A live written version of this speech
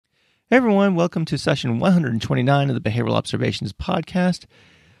Hey everyone, welcome to session 129 of the Behavioral Observations podcast.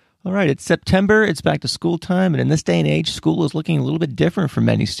 All right, it's September, it's back to school time, and in this day and age, school is looking a little bit different for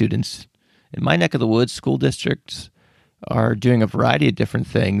many students. In my neck of the woods, school districts are doing a variety of different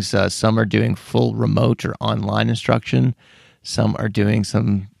things. Some are doing full remote or online instruction. Some are doing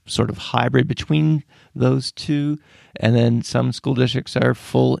some sort of hybrid between those two, and then some school districts are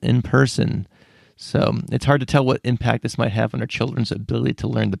full in-person. So it's hard to tell what impact this might have on our children's ability to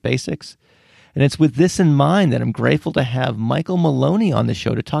learn the basics. And it's with this in mind that I'm grateful to have Michael Maloney on the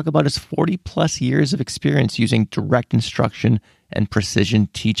show to talk about his 40-plus years of experience using direct instruction and precision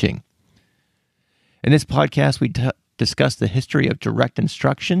teaching. In this podcast, we discuss the history of direct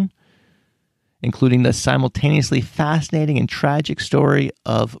instruction, including the simultaneously fascinating and tragic story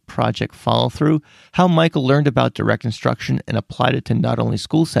of Project Follow-Through, how Michael learned about direct instruction and applied it to not only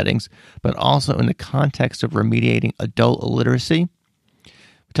school settings, but also in the context of remediating adult illiteracy.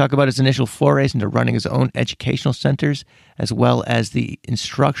 We talk about his initial forays into running his own educational centers, as well as the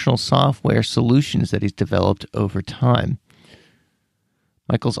instructional software solutions that he's developed over time.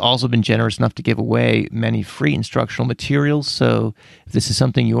 Michael's also been generous enough to give away many free instructional materials, so if this is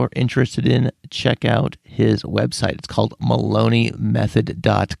something you're interested in, check out his website. It's called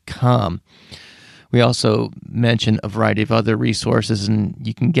MaloneyMethod.com. We also mention a variety of other resources, and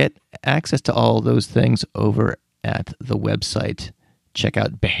you can get access to all those things over at the website. Check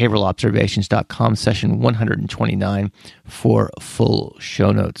out behavioralobservations.com, session 129, for full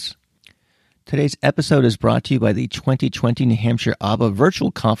show notes. Today's episode is brought to you by the 2020 New Hampshire ABA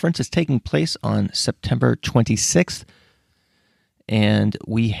Virtual Conference. It's taking place on September 26th, and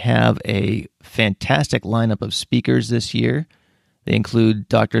we have a fantastic lineup of speakers this year. They include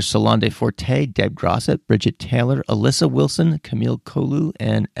Dr. Solange Forte, Deb Grosset, Bridget Taylor, Alyssa Wilson, Camille Kolu,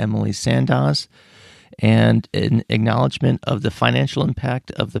 and Emily Sandoz. And in acknowledgement of the financial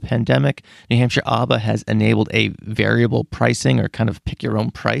impact of the pandemic, New Hampshire ABA has enabled a variable pricing, or kind of pick your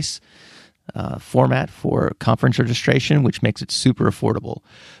own price format for conference registration, which makes it super affordable.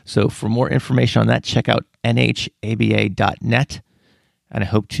 So for more information on that, check out nhaba.net, and I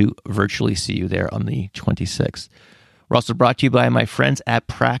hope to virtually see you there on the 26th. We're also brought to you by my friends at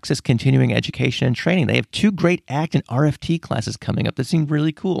Praxis Continuing Education and Training. They have two great ACT and RFT classes coming up that seem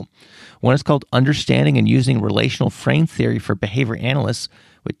really cool. One is called Understanding and Using Relational Frame Theory for Behavior Analysts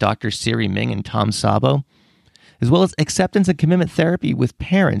with Dr. Siri Ming and Tom Sabo, as well as Acceptance and Commitment Therapy with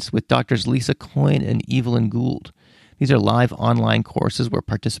Parents with Drs. Lisa Coyne and Evelyn Gould. These are live online courses where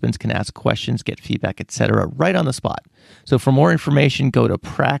participants can ask questions, get feedback, etc. right on the spot. So for more information, go to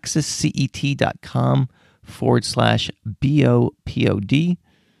praxiscet.com/BOPOD.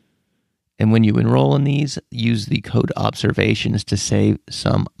 And when you enroll in these, use the code OBSERVATIONS to save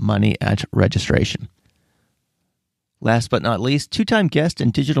some money at registration. Last but not least, two-time guest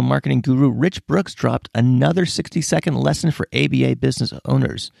and digital marketing guru Rich Brooks dropped another 60-second lesson for ABA business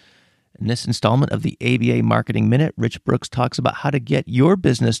owners. In this installment of the ABA Marketing Minute, Rich Brooks talks about how to get your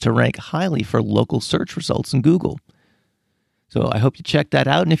business to rank highly for local search results in Google. So I hope you check that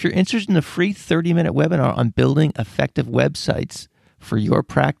out. And if you're interested in a free 30-minute webinar on building effective websites for your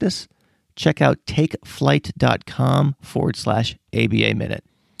practice, check out takeflight.com/ABA Minute.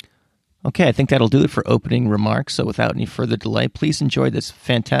 Okay, I think that'll do it for opening remarks. So without any further delay, please enjoy this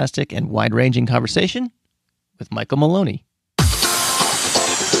fantastic and wide-ranging conversation with Michael Maloney.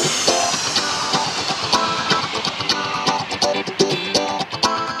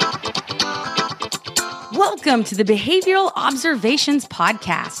 Welcome to the Behavioral Observations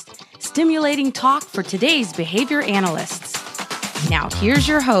Podcast, stimulating talk for today's behavior analysts. Now here's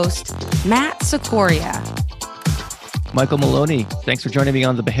your host, Matt Sikoria. Michael Maloney, thanks for joining me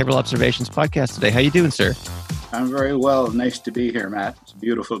on the Behavioral Observations Podcast today. How you doing, sir? I'm very well. Nice to be here, Matt. It's a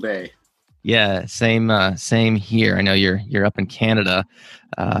beautiful day. Yeah, same here. I know you're up in Canada,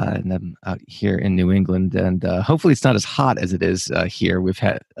 and I'm out here in New England, and hopefully it's not as hot as it is here. We've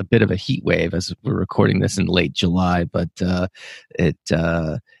had a bit of a heat wave as we're recording this in late July, but it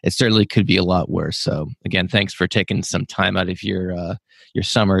certainly could be a lot worse. So again, thanks for taking some time out of your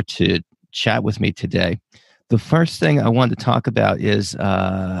summer to chat with me today. The first thing I wanted to talk about is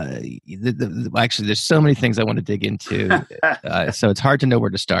actually, there's so many things I want to dig into, so it's hard to know where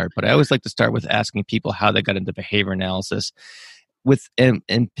to start. But I always like to start with asking people how they got into behavior analysis. In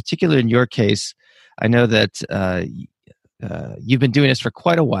particular, in your case, I know that you've been doing this for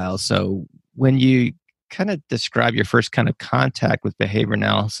quite a while. So when you kind of describe your first kind of contact with behavior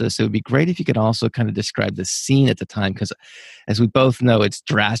analysis, it would be great if you could also kind of describe the scene at the time, because as we both know, it's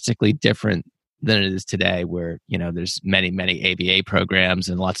drastically different than it is today, where, there's many, many ABA programs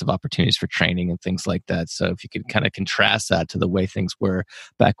and lots of opportunities for training and things like that. So if you could kind of contrast that to the way things were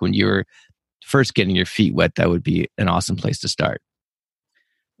back when you were first getting your feet wet, that would be an awesome place to start.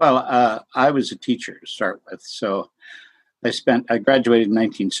 Well, I was a teacher to start with, so I graduated in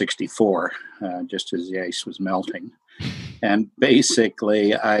 1964, just as the ice was melting. And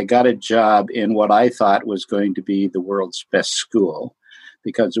basically, I got a job in what I thought was going to be the world's best school,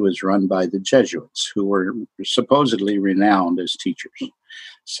 because it was run by the Jesuits, who were supposedly renowned as teachers.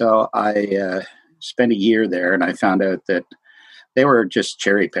 So I spent a year there, and I found out that they were just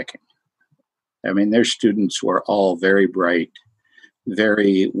cherry picking. I mean, their students were all very bright,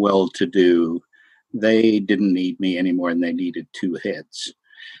 very well-to-do. They didn't need me any more than they needed two heads.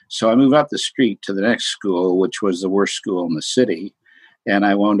 So I moved up the street to the next school, which was the worst school in the city. And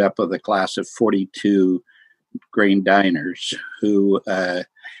I wound up with a class of 42 grain diners,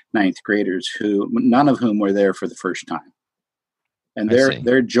 ninth graders, who none of whom were there for the first time. And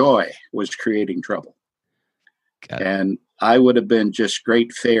their joy was creating trouble. And I would have been just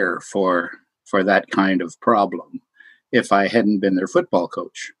great fare for that kind of problem if I hadn't been their football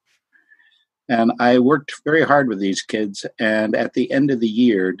coach. And I worked very hard with these kids. And at the end of the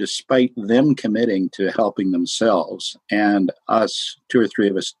year, despite them committing to helping themselves and us, two or three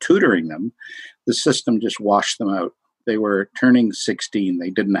of us, tutoring them, the system just washed them out. They were turning 16. They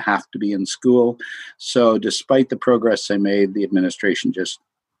didn't have to be in school. So despite the progress they made, the administration just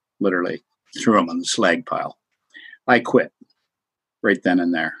literally threw them on the slag pile. I quit right then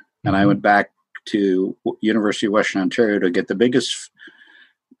and there. And I went back to University of Western Ontario to get the biggest,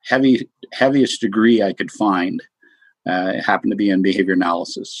 heaviest degree I could find. It happened to be in behavior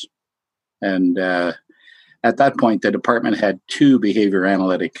analysis. And at that point, the department had two behavior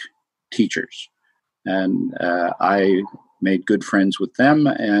analytic teachers. And I made good friends with them.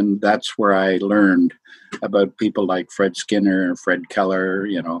 And that's where I learned about people like Fred Skinner, Fred Keller,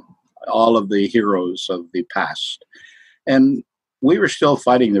 all of the heroes of the past. And we were still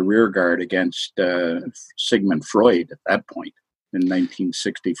fighting the rear guard against Sigmund Freud at that point in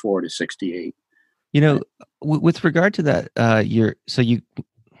 1964 to 68. With regard to that,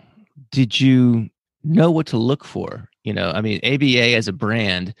 did you know what to look for? I mean, ABA as a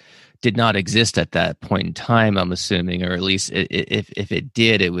brand did not exist at that point in time, I'm assuming, or at least if it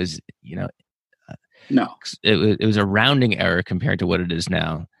did, it was, no, it was a rounding error compared to what it is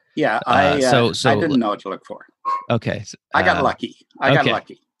now. Yeah, I didn't know what to look for. Okay. I got lucky. Got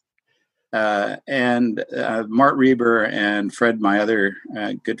lucky. And Mart Reber and Fred, my other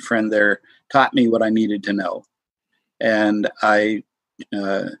good friend there, taught me what I needed to know. And yes,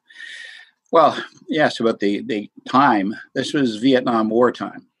 about the time. This was Vietnam War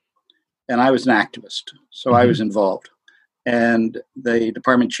time. And I was an activist, so I was involved. And the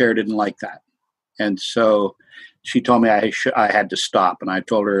department chair didn't like that. And so she told me I had to stop. And I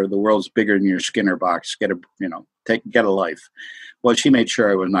told her, the world's bigger than your Skinner box. Get a life. Well, she made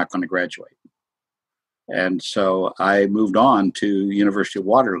sure I was not going to graduate. And so I moved on to University of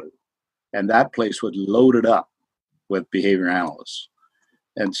Waterloo. And that place was loaded up with behavior analysts.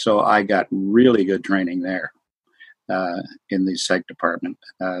 And so I got really good training there in the psych department.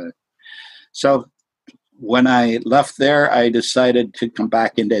 So when I left there, I decided to come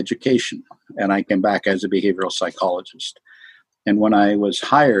back into education. And I came back as a behavioral psychologist. And when I was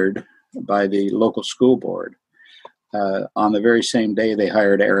hired by the local school board, on the very same day, they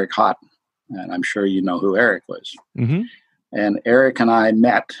hired Eric Houghton. And I'm sure you know who Eric was. Mm-hmm. And Eric and I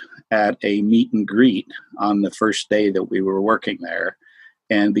met at a meet and greet on the first day that we were working there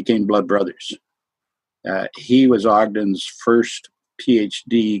and became blood brothers. He was Ogden's first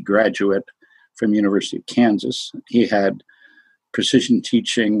PhD graduate from University of Kansas. He had precision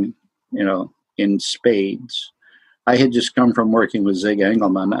teaching, in spades. I had just come from working with Zig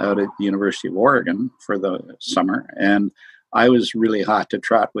Engelman out at the University of Oregon for the summer, and I was really hot to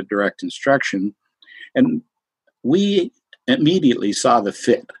trot with direct instruction. And we immediately saw the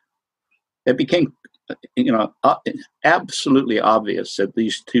fit. It became, absolutely obvious that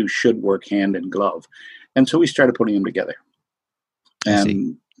these two should work hand in glove. And so we started putting them together.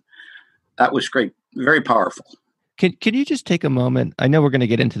 And that was great, very powerful. Can you just take a moment? I know we're going to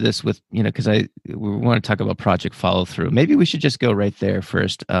get into this with, because we want to talk about Project Follow Through. Maybe we should just go right there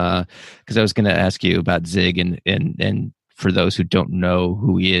first, because I was going to ask you about Zig and for those who don't know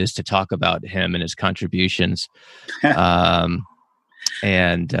who he is, to talk about him and his contributions. But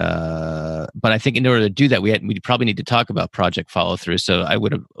I think in order to do that, we probably need to talk about Project Follow Through. So I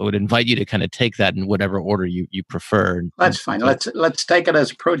would invite you to kind of take that in whatever order you prefer. That's fine. Let's take it as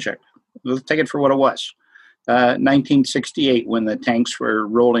a project. Let's take it for what it was. 1968, when the tanks were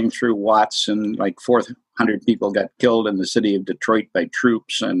rolling through Watts and like 400 people got killed in the city of Detroit by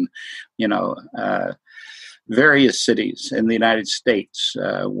troops, and various cities in the United States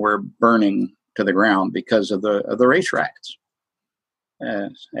were burning to the ground because of the race riots.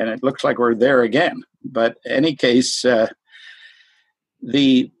 And it looks like we're there again. But in any case,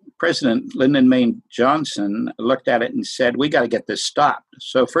 the President, Lyndon Baines Johnson, looked at it and said, we got to get this stopped.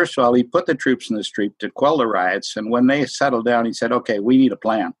 So first of all, he put the troops in the street to quell the riots. And when they settled down, he said, okay, we need a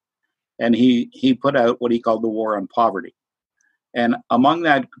plan. And he put out what he called the War on Poverty. And among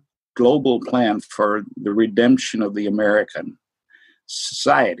that global plan for the redemption of the American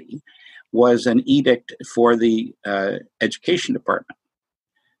society was an edict for the education department.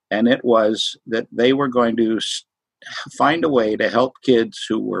 And it was that they were going to find a way to help kids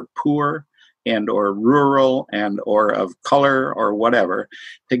who were poor and or rural and or of color or whatever,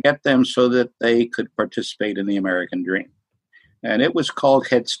 to get them so that they could participate in the American dream. And it was called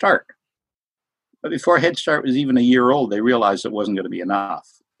Head Start. But before Head Start was even a year old, they realized it wasn't going to be enough.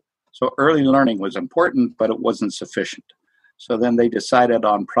 So early learning was important, but it wasn't sufficient. So then they decided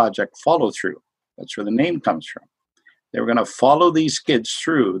on Project Follow Through. That's where the name comes from. They were going to follow these kids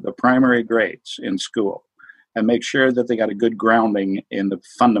through the primary grades in school and make sure that they got a good grounding in the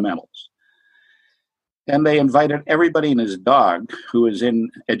fundamentals. And they invited everybody and his dog who was in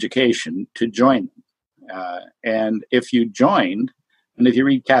education to join them. And if you joined, and if you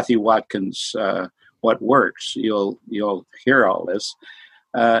read Kathy Watkins' What Works, you'll hear all this.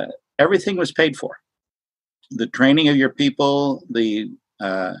 Everything was paid for. The training of your people, the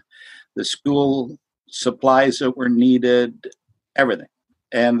school supplies that were needed, everything.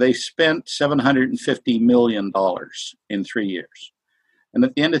 And they spent $750 million in 3 years. And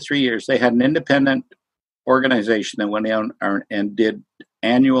at the end of 3 years, they had an independent organization that went out and did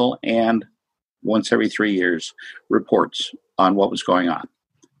annual and once every 3 years reports on what was going on.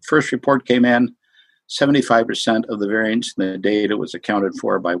 First report came in, 75% of the variance in the data was accounted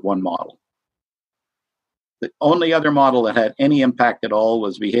for by one model. The only other model that had any impact at all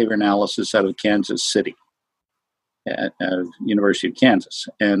was behavior analysis out of Kansas City, at University of Kansas.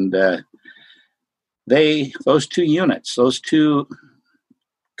 And those two units, those two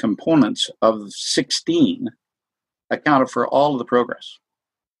components of 16 accounted for all of the progress.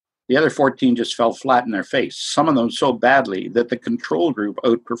 The other 14 just fell flat in their face, some of them so badly that the control group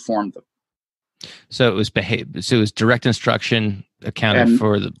outperformed them. So it was So it was direct instruction accounted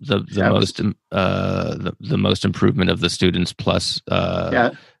for the most improvement of the students, plus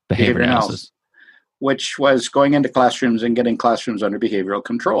behavior analysis, which was going into classrooms and getting classrooms under behavioral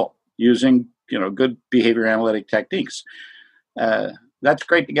control using good behavior analytic techniques. That's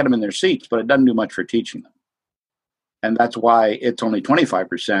great to get them in their seats, but it doesn't do much for teaching them. And that's why it's only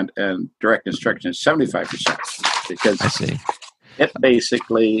 25% and direct instruction is 75%, because I see. It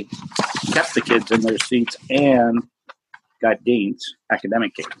basically kept the kids in their seats and got gains,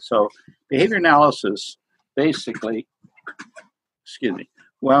 academic gains. So behavior analysis basically,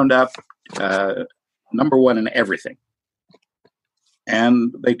 wound up number one in everything.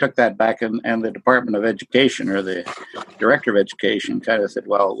 And they took that back, and the Department of Education, or the Director of Education, kind of said,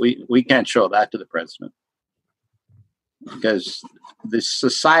 well, we can't show that to the president, because the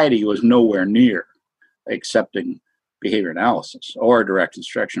society was nowhere near accepting behavior analysis or direct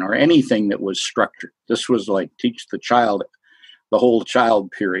instruction or anything that was structured. This was like teach the child, the whole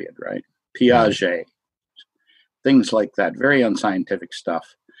child period, right? Piaget, things like that, very unscientific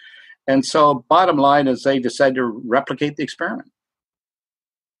stuff. And so bottom line is they decided to replicate the experiment.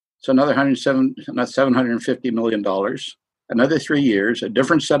 So another $750 million, another 3 years, a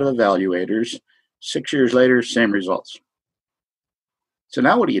different set of evaluators, 6 years later, same results. So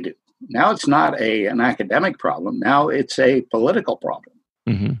now what do you do? Now it's not an academic problem. Now it's a political problem.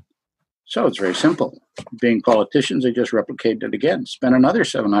 Mm-hmm. So it's very simple. Being politicians, they just replicated it again, spent another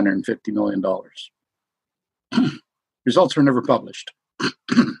 $750 million. Results were never published.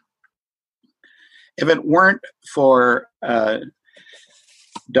 If it weren't for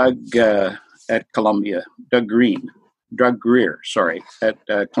Doug Greer, at Columbia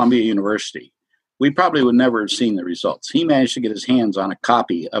University, we probably would never have seen the results. He managed to get his hands on a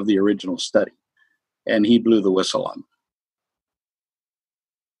copy of the original study, and he blew the whistle on them.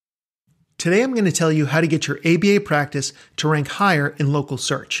 Today I'm going to tell you how to get your ABA practice to rank higher in local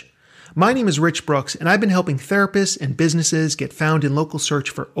search. My name is Rich Brooks, and I've been helping therapists and businesses get found in local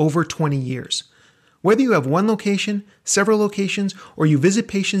search for over 20 years. Whether you have one location, several locations, or you visit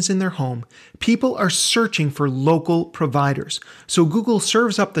patients in their home, people are searching for local providers. So Google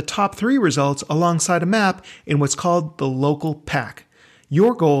serves up the top 3 results alongside a map in what's called the local pack.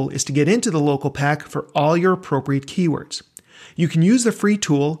 Your goal is to get into the local pack for all your appropriate keywords. You can use the free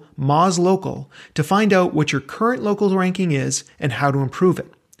tool Moz Local to find out what your current local ranking is and how to improve it.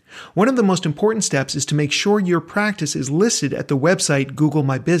 One of the most important steps is to make sure your practice is listed at the website Google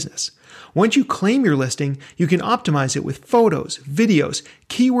My Business. Once you claim your listing, you can optimize it with photos, videos,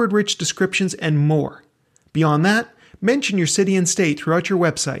 keyword-rich descriptions, and more. Beyond that, mention your city and state throughout your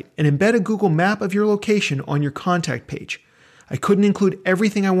website and embed a Google map of your location on your contact page. I couldn't include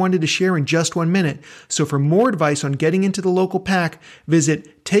everything I wanted to share in just 1 minute, so for more advice on getting into the local pack,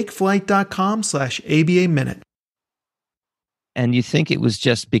 visit takeflight.com/ABA Minute. And you think it was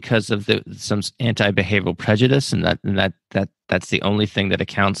just because of some anti-behavioral prejudice, and that's the only thing that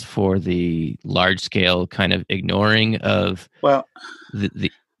accounts for the large-scale kind of ignoring of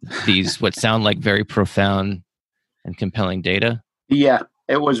these what sound like very profound and compelling data? Yeah,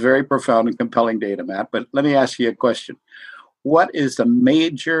 it was very profound and compelling data, Matt. But let me ask you a question. What is the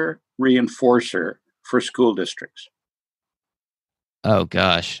major reinforcer for school districts? Oh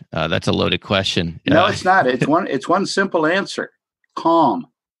gosh, that's a loaded question. No, it's not. It's one simple answer: calm.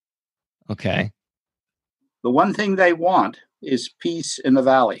 Okay. The one thing they want is peace in the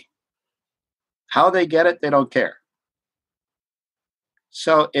valley. How they get it, they don't care.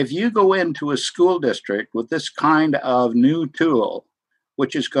 So if you go into a school district with this kind of new tool,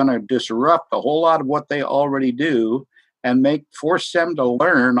 which is going to disrupt a whole lot of what they already do and force them to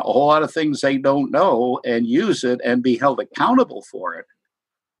learn a whole lot of things they don't know and use it and be held accountable for it,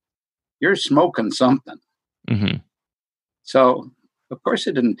 you're smoking something. Mm-hmm. So, of course,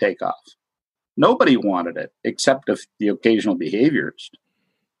 it didn't take off. Nobody wanted it except the occasional behaviorist.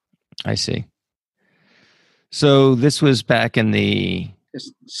 I see. So this was back in the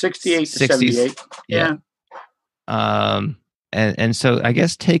 68 to 60s, 78. Yeah. And so I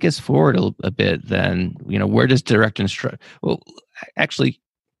guess take us forward a bit then. Where does direct instruction? Well, actually,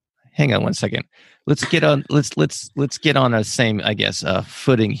 hang on one second. Let's get on a same, I guess,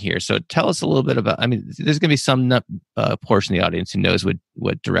 footing here. So tell us a little bit about. I mean, there's going to be some portion of the audience who knows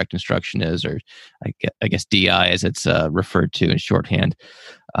what direct instruction is, or I guess DI as it's referred to in shorthand.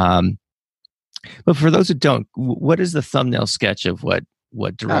 But for those who don't, what is the thumbnail sketch of what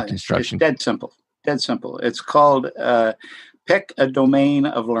direct instruction? It's dead simple. Dead simple. It's called pick a domain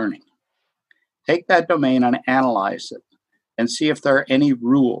of learning. Take that domain and analyze it and see if there are any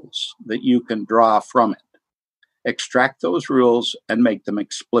rules that you can draw from it. Extract those rules and make them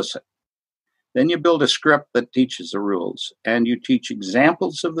explicit. Then you build a script that teaches the rules, and you teach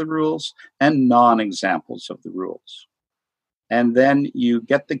examples of the rules and non-examples of the rules. And then you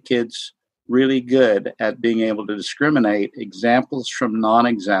get the kids really good at being able to discriminate examples from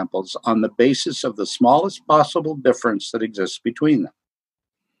non-examples on the basis of the smallest possible difference that exists between them.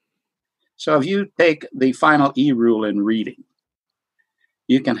 So if you take the final E rule in reading,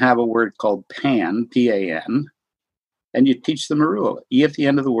 you can have a word called pan, P-A-N, and you teach them a rule. E at the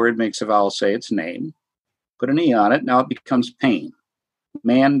end of the word makes a vowel say its name. Put an E on it, now it becomes pain.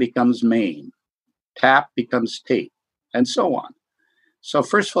 Man becomes main. Tap becomes tape, and so on. So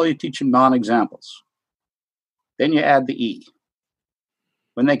first of all, you teach them non-examples. Then you add the E.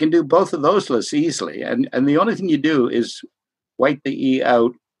 When they can do both of those lists easily, and the only thing you do is wipe the E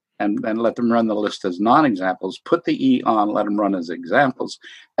out and let them run the list as non-examples, put the E on, let them run as examples,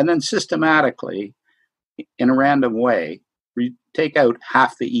 and then systematically, in a random way, take out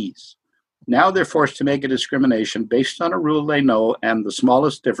half the E's. Now they're forced to make a discrimination based on a rule they know and the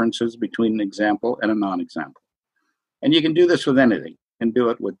smallest differences between an example and a non-example. And you can do this with anything. You can do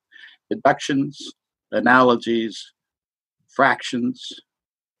it with deductions, analogies, fractions.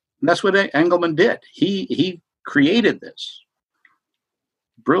 And that's what Engelman did. He created this.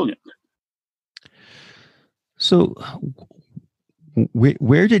 Brilliant. So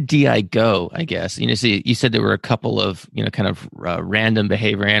where did DI go, I guess? See, you said there were a couple of, kind of random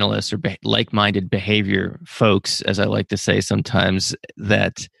behavior analysts or like-minded behavior folks, as I like to say sometimes,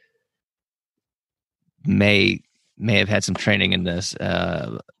 that may have had some training in this.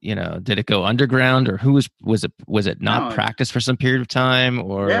 Did it go underground, or was it not practiced for some period of time,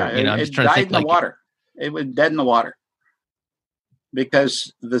 or I'm just trying to think. It died in the water. It was dead in the water,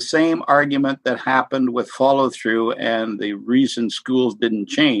 because the same argument that happened with follow through and the reason schools didn't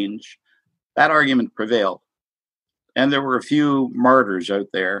change, that argument prevailed, and there were a few martyrs out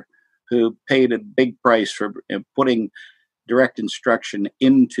there who paid a big price for putting direct instruction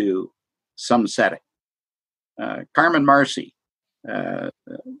into some setting. Carmen Marcy, one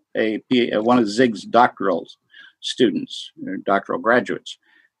of Zig's doctoral students, doctoral graduates,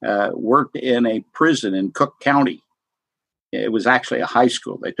 worked in a prison in Cook County It was actually a high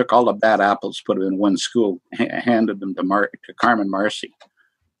school. They took all the bad apples, put them in one school, handed them to Carmen Marcy.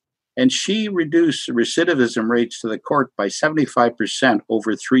 And she reduced the recidivism rates to the court by 75%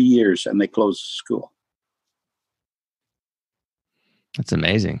 over 3 years, and they closed the school. That's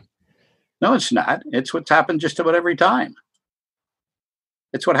amazing. No, it's not. It's what's happened just about every time.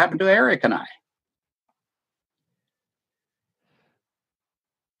 It's what happened to Eric and I.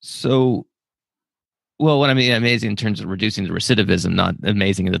 So, well, what I mean, amazing in terms of reducing the recidivism, not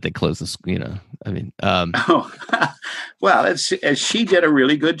amazing that they closed the school, Oh, well, she did a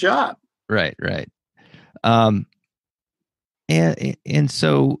really good job. Right. And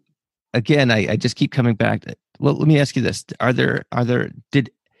so, again, I just keep coming back to, well, let me ask you this.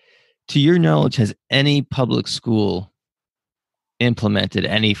 To your knowledge, has any public school implemented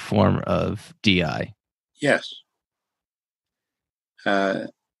any form of DI? Yes.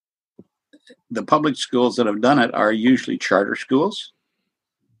 The public schools that have done it are usually charter schools.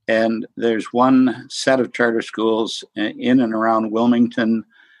 And there's one set of charter schools in and around Wilmington,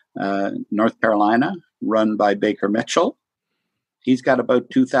 North Carolina, run by Baker Mitchell. He's got about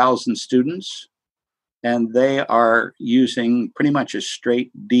 2,000 students, and they are using pretty much a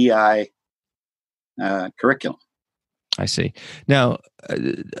straight DI curriculum. I see. Now,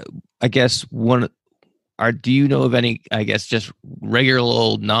 I guess do you know of any, I guess, just regular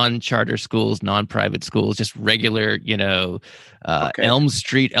old non-charter schools, non-private schools, just regular, Elm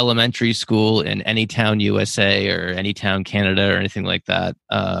Street Elementary School in any town, USA, or any town, Canada, or anything like that,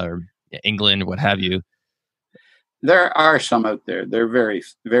 or England, or what have you? There are some out there. They're very,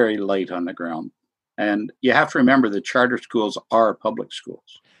 very light on the ground. And you have to remember the charter schools are public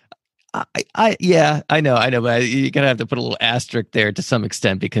schools. I know, but you're gonna have to put a little asterisk there to some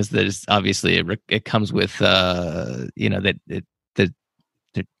extent, because there's obviously it comes with I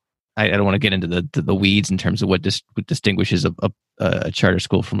don't want to get into the weeds in terms of what distinguishes a charter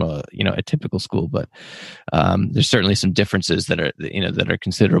school from a typical school, but there's certainly some differences that are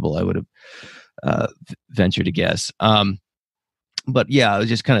considerable. I would have ventured to guess. But yeah, I was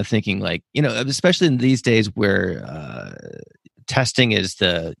just kind of thinking, like, especially in these days where testing is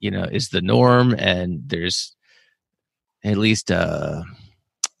the norm, and there's at least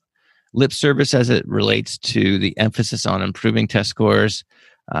lip service as it relates to the emphasis on improving test scores.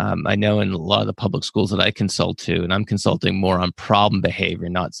 I know in a lot of the public schools that I consult to, and I'm consulting more on problem behavior,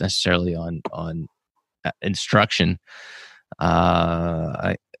 not necessarily on instruction.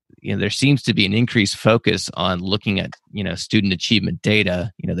 There seems to be an increased focus on looking at student achievement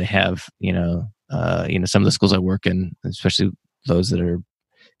data. They have some of the schools I work in, especially those that are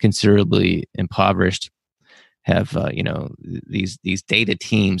considerably impoverished, have these data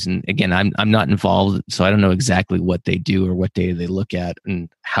teams. And again, I'm not involved, so I don't know exactly what they do or what data they look at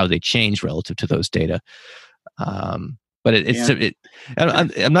and how they change relative to those data. But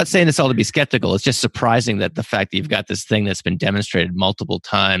I'm not saying this all to be skeptical. It's just surprising that the fact that you've got this thing that's been demonstrated multiple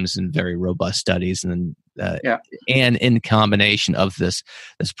times in very robust studies, and in combination of this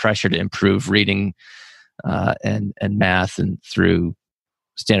pressure to improve reading and math, and through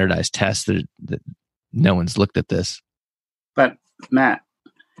standardized tests, that no one's looked at this. But Matt,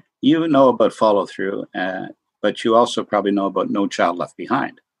 you know about follow through, but you also probably know about No Child Left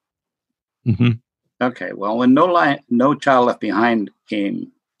Behind. Mm-hmm. Okay, well, when No Child Left Behind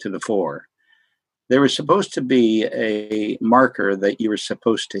came to the fore, there was supposed to be a marker that you were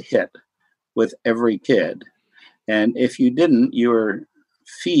supposed to hit with every kid. And if you didn't, your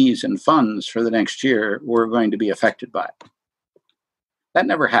fees and funds for the next year were going to be affected by it. That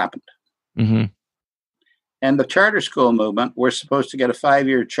never happened. Mm-hmm. And the charter school movement were supposed to get a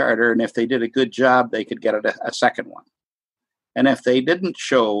 5-year charter, and if they did a good job, they could get a second one. And if they didn't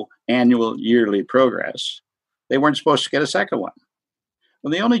show annual, yearly progress, they weren't supposed to get a second one.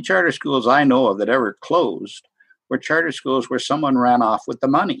 Well, the only charter schools I know of that ever closed were charter schools where someone ran off with the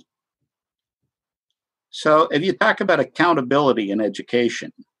money. So if you talk about accountability in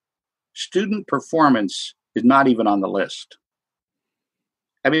education, student performance is not even on the list.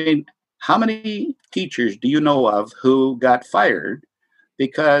 I mean, how many teachers do you know of who got fired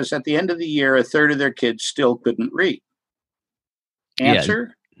because at the end of the year, a third of their kids still couldn't read?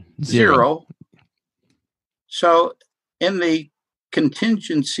 Answer, zero. So in the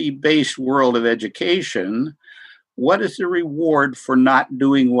contingency-based world of education, what is the reward for not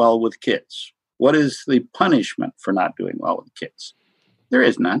doing well with kids? What is the punishment for not doing well with kids? There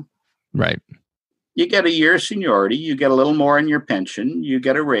is none. Right. You get a year's seniority, you get a little more in your pension, you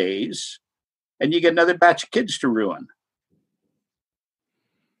get a raise, and you get another batch of kids to ruin.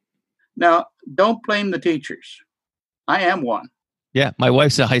 Now, don't blame the teachers. I am one. Yeah, my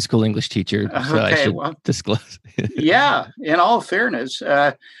wife's a high school English teacher, so I Okay, should well, disclose. yeah, in all fairness,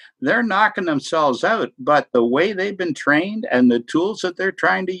 they're knocking themselves out, but the way they've been trained and the tools that they're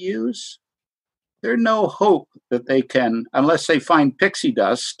trying to use, there's no hope that they can, unless they find pixie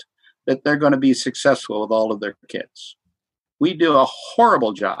dust, that they're going to be successful with all of their kids. We do a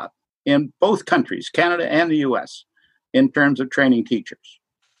horrible job in both countries, Canada and the US, in terms of training teachers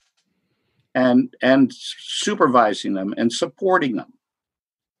and supervising them and supporting them.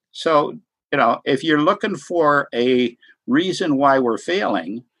 So, if you're looking for a reason why we're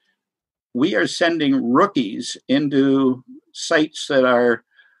failing, we are sending rookies into sites that are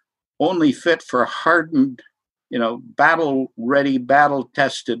only fit for hardened, battle ready, battle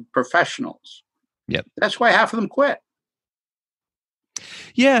tested professionals. Yep. That's why half of them quit.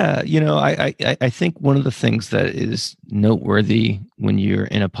 Yeah, I think one of the things that is noteworthy when you're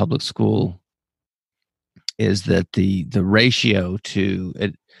in a public school is that the ratio to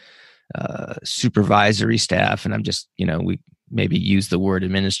supervisory staff, and I'm just, we maybe use the word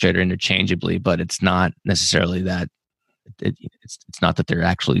administrator interchangeably, but it's not necessarily that. It's not that they're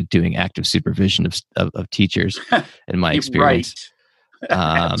actually doing active supervision of teachers, in my experience. Right.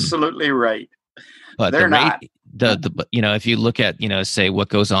 Absolutely right. But they're not. If you look at, say what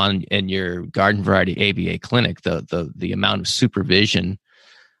goes on in your garden variety ABA clinic, the amount of supervision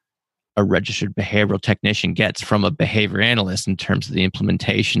a registered behavioral technician gets from a behavior analyst in terms of the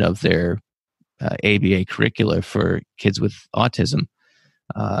implementation of their ABA curricula for kids with autism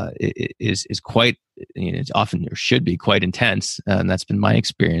is quite, it's often or should be quite intense, and that's been my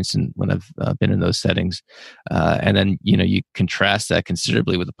experience when I've been in those settings. And then you contrast that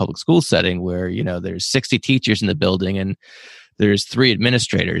considerably with a public school setting where there's 60 teachers in the building and there's 3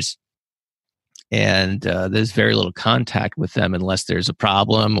 administrators, and there's very little contact with them unless there's a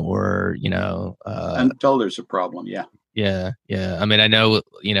problem or until there's a problem. Yeah. I mean, I know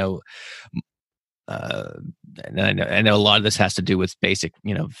and I know a lot of this has to do with basic,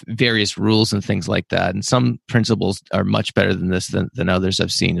 various rules and things like that. And some principles are much better than this than others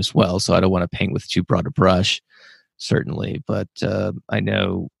I've seen as well. So I don't want to paint with too broad a brush, certainly. But I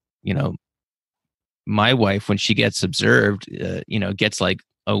know, my wife, when she gets observed, gets like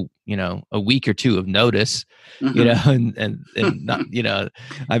a week or 2 of notice, Mm-hmm. and not,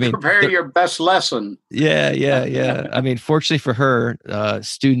 I mean, prepare your best lesson. Yeah. I mean, fortunately for her,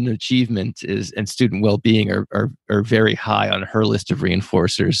 student achievement and student well-being are very high on her list of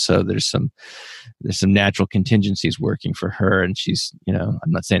reinforcers. So there's some natural contingencies working for her, and she's, I'm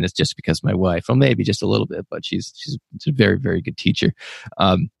not saying it's just because my wife, well, maybe just a little bit, but she's a very, very good teacher.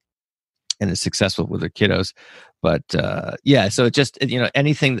 And is successful with her kiddos. But so it just,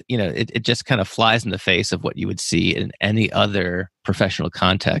 anything, it just kind of flies in the face of what you would see in any other professional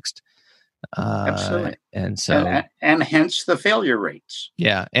context. Absolutely. And so, and hence the failure rates.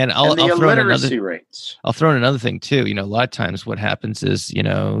 Yeah. And I'll throw in illiteracy rates. I'll throw in another thing too. A lot of times what happens is,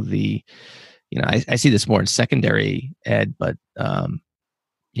 I see this more in secondary ed, but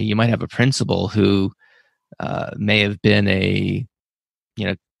you might have a principal who may have been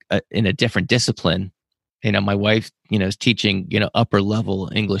in a different discipline. My wife, is teaching, upper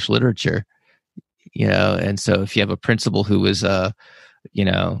level English literature, and so if you have a principal who is a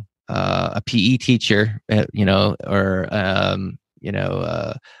PE teacher, or a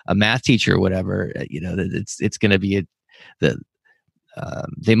math teacher or whatever, it's going to be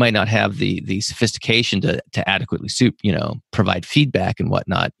they might not have the sophistication to adequately provide feedback and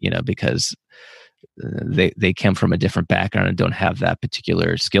whatnot, because they come from a different background and don't have that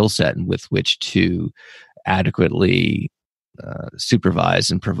particular skill set with which to adequately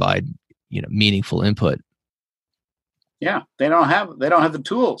supervise and provide meaningful input. Yeah, they don't have the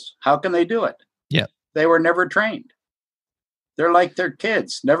tools. How can they do it? Yeah, they were never trained. They're like their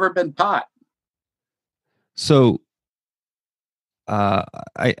kids, never been taught. So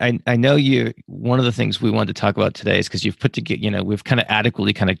I know you. One of the things we wanted to talk about today is because you've put together, we've kind of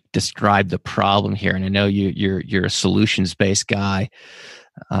adequately kind of described the problem here, and I know you're a solutions based guy,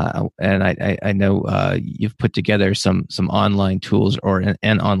 and I know you've put together some online tools or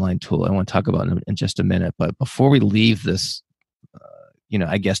an online tool I want to talk about in just a minute. But before we leave this,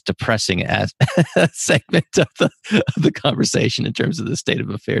 I guess depressing as segment of the conversation in terms of the state of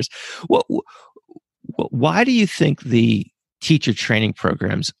affairs, why do you think the teacher training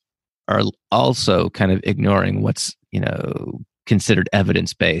programs are also kind of ignoring what's, considered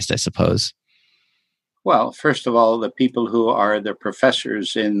evidence-based, I suppose? Well, first of all, the people who are the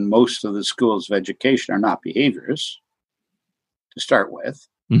professors in most of the schools of education are not behaviorists, to start with.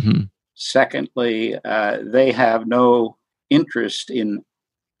 Mm-hmm. Secondly, they have no interest in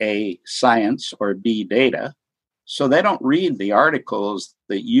A, science, or B, data. So they don't read the articles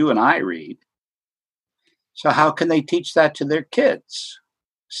that you and I read. So how can they teach that to their kids?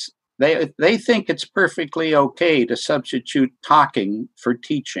 They think it's perfectly okay to substitute talking for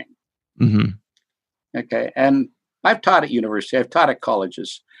teaching. Mm-hmm. Okay. And I've taught at university, I've taught at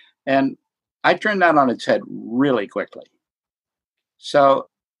colleges, and I turned that on its head really quickly. So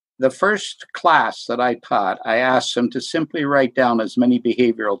the first class that I taught, I asked them to simply write down as many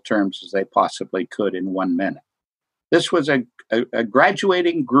behavioral terms as they possibly could in 1 minute. This was a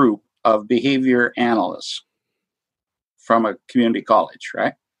graduating group of behavior analysts from a community college,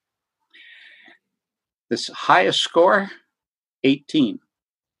 right? This highest score, 18.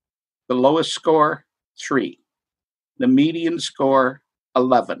 The lowest score, 3. The median score,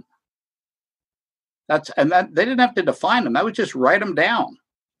 11. That they didn't have to define them. I would just write them down.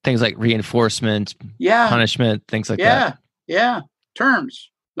 Things like reinforcement, punishment, things like that. Yeah. Terms,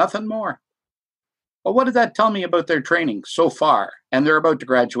 nothing more. Well, what did that tell me about their training so far? And they're about to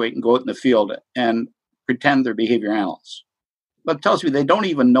graduate and go out in the field and pretend they're behavior analysts. But it tells me they don't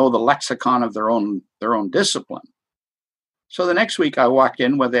even know the lexicon of their own discipline. So the next week I walked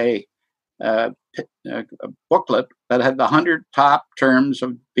in with a booklet that had the 100 top terms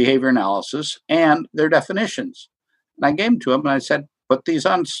of behavior analysis and their definitions. And I gave them to them and I said, put these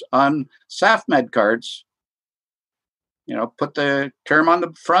on SAFMED cards. Put the term on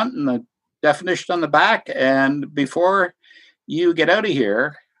the front and the definition on the back. And before you get out of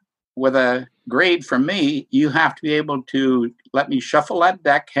here with a grade from me, you have to be able to let me shuffle that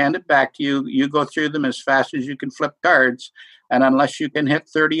deck, hand it back to you. You go through them as fast as you can flip cards. And unless you can hit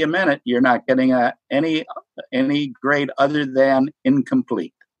 30 a minute, you're not getting any grade other than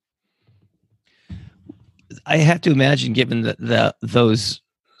incomplete. I have to imagine, given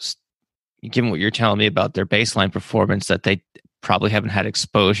given what you're telling me about their baseline performance, that they probably haven't had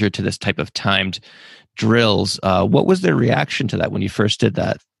exposure to this type of timed drills. What was their reaction to that when you first did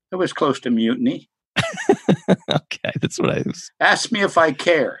that? It was close to mutiny. Okay, that's what I was. Ask me if I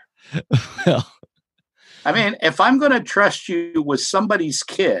care. Well, I mean, if I'm going to trust you with somebody's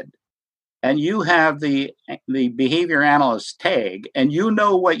kid and you have the behavior analyst tag and you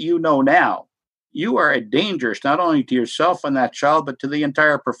know what you know now, you are dangerous not only to yourself and that child, but to the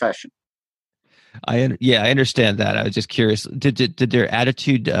entire profession. I understand that. I was just curious. Did their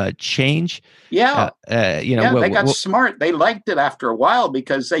attitude change? Yeah. They got smart. They liked it after a while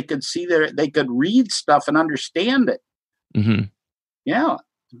because they could see they could read stuff and understand it. Mm-hmm. Yeah,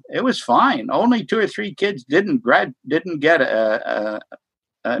 it was fine. Only 2 or 3 kids didn't get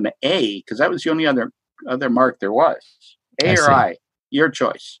an A because that was the only other mark there was. A or I, your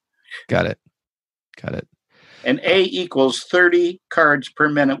choice. Got it. And A equals 30 cards per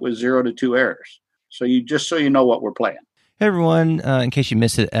minute with 0 to 2 errors. So you know what we're playing. Hey everyone, in case you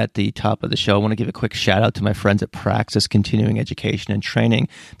missed it at the top of the show, I want to give a quick shout out to my friends at Praxis Continuing Education and Training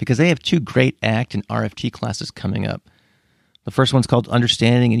because they have 2 great ACT and RFT classes coming up. The first one's called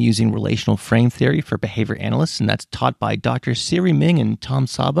Understanding and Using Relational Frame Theory for Behavior Analysts, and that's taught by Dr. Siri Ming and Tom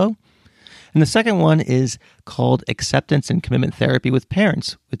Sabo. And the second one is called Acceptance and Commitment Therapy with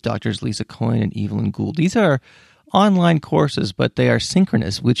Parents with Drs. Lisa Coyne and Evelyn Gould. These are online courses, but they are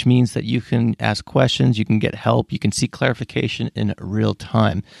synchronous, which means that you can ask questions, you can get help, you can seek clarification in real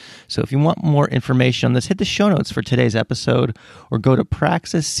time. So if you want more information on this, hit the show notes for today's episode or go to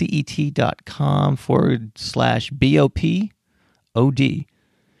praxiscet.com/BOPOD.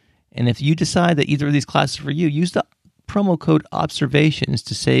 And if you decide that either of these classes are for you, use the promo code OBSERVATIONS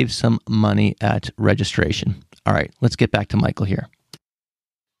to save some money at registration. All right, let's get back to Michael here.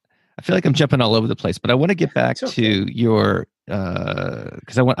 I feel like I'm jumping all over the place, but I want to get back to your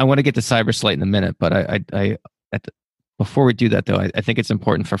because I want to get to CyberSlate in a minute. But before we do that, though, I think it's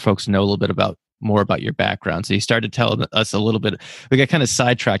important for folks to know a little bit more about your background. So you started telling us a little bit. We got kind of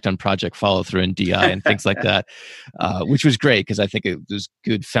sidetracked on Project Follow Through and DI and things like that, which was great because I think it was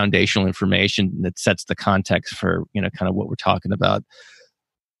good foundational information that sets the context for kind of what we're talking about.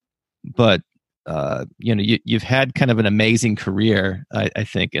 But you've had kind of an amazing career, I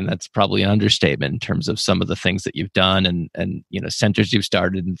think, and that's probably an understatement in terms of some of the things that you've done and centers you've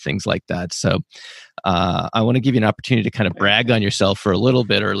started and things like that. So I want to give you an opportunity to kind of brag on yourself for a little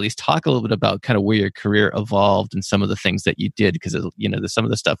bit, or at least talk a little bit about kind of where your career evolved and some of the things that you did, because some of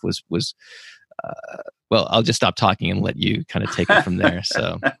the stuff was well, I'll just stop talking and let you kind of take it from there.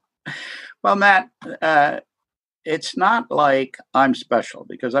 So, well, Matt, it's not like I'm special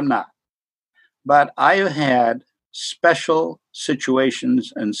because I'm not. But I have had special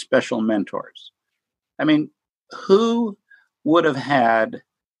situations and special mentors. I mean, who would have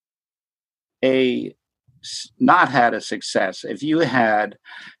not had a success if you had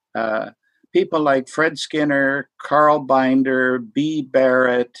people like Fred Skinner, Carl Binder, B.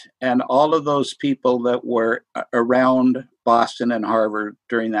 Barrett, and all of those people that were around Boston and Harvard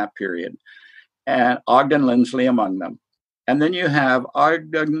during that period, and Ogden Lindsley among them. And then you have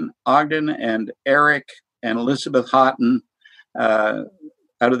Ogden and Eric and Elizabeth Houghton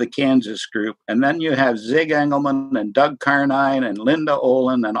out of the Kansas group. And then you have Zig Engelman and Doug Carnine and Linda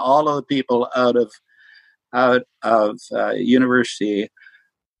Olin and all of the people out of University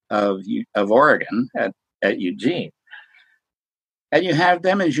of Oregon at Eugene. And you have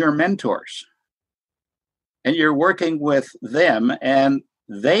them as your mentors. And you're working with them, and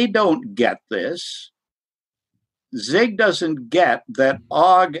they don't get this. Zig doesn't get that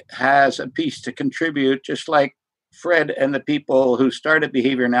Og has a piece to contribute, just like Fred and the people who started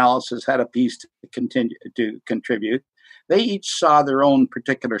behavior analysis had a piece to contribute. They each saw their own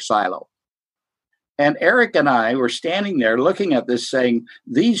particular silo. And Eric and I were standing there looking at this saying,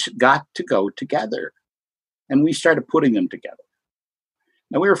 these got to go together. And we started putting them together.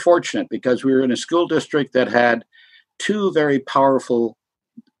 Now, we were fortunate because we were in a school district that had two very powerful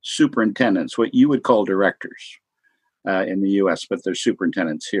superintendents, what you would call directors in the U.S., but they're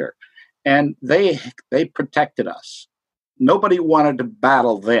superintendents here. And they protected us. Nobody wanted to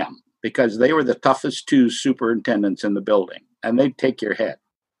battle them because they were the toughest two superintendents in the building, and they'd take your head.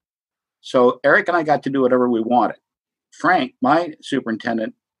 So Eric and I got to do whatever we wanted. Frank, my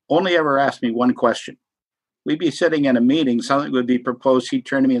superintendent, only ever asked me one question. We'd be sitting in a meeting, something would be proposed. He'd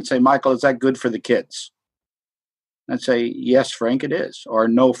turn to me and say, Michael, is that good for the kids? I'd say, yes, Frank, it is. Or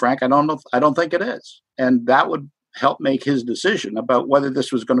no, Frank, I don't think it is. And that would help make his decision about whether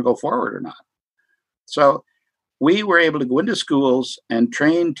this was going to go forward or not. So we were able to go into schools and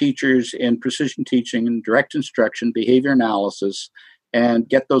train teachers in precision teaching and direct instruction, behavior analysis, and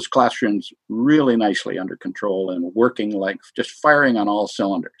get those classrooms really nicely under control and working like just firing on all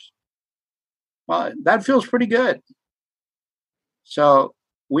cylinders. Well, that feels pretty good. So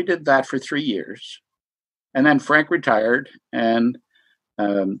we did that for 3 years. And then Frank retired, and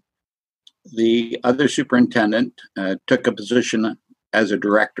the other superintendent took a position as a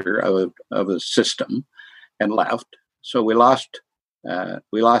director of a system and left. So we lost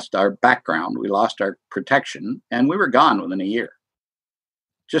our background, we lost our protection, and we were gone within a year.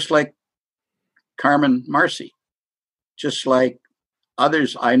 Just like Carmen Marcy, just like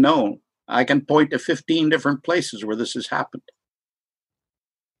others I know, I can point to 15 different places where this has happened.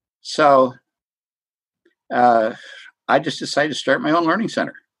 So I just decided to start my own learning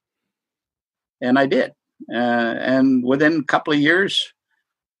center. And I did. And within a couple of years,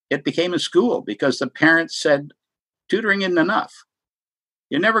 it became a school because the parents said, tutoring isn't enough.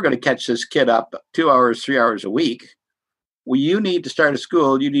 You're never going to catch this kid up 2 hours, 3 hours a week. Well, you need to start a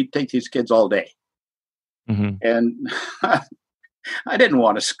school. You need to take these kids all day. Mm-hmm. And I didn't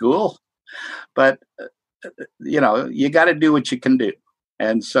want a school, but you got to do what you can do.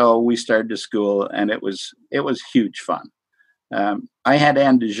 And so we started a school, and it was huge fun. I had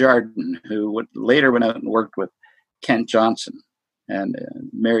Anne Desjardins, who later went out and worked with Kent Johnson and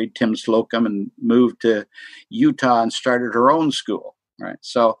married Tim Slocum and moved to Utah and started her own school. Right.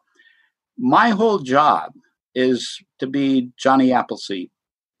 So my whole job is to be Johnny Appleseed.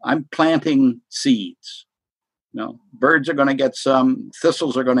 I'm planting seeds. Birds are going to get some,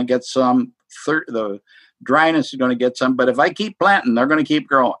 thistles are going to get some, the dryness is going to get some. But if I keep planting, they're going to keep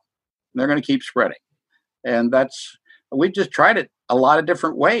growing. They're going to keep spreading. And we just tried it a lot of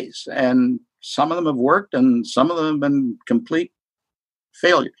different ways. And some of them have worked and some of them have been complete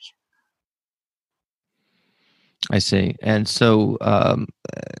failures. I see. And so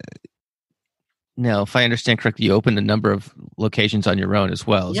now, if I understand correctly, you opened a number of locations on your own as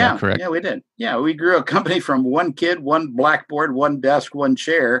well. Is that correct? Yeah, we did. Yeah, we grew a company from one kid, one blackboard, one desk, one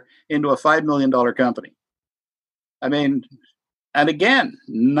chair into a $5 million company. I mean, and again,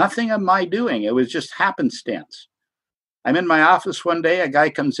 nothing of my doing. It was just happenstance. I'm in my office one day. A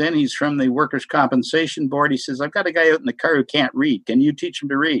guy comes in. He's from the Workers' Compensation Board. He says, I've got a guy out in the car who can't read. Can you teach him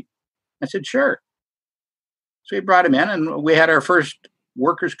to read? I said, sure. So we brought him in, and we had our first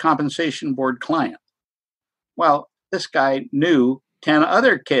Workers' Compensation Board client. Well, this guy knew 10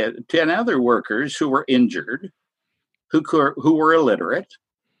 other workers who were injured, who were illiterate.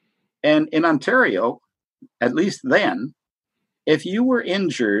 And in Ontario, at least then, if you were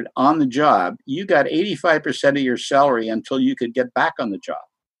injured on the job, you got 85% of your salary until you could get back on the job.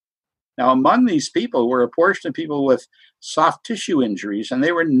 Now, among these people were a portion of people with soft tissue injuries, and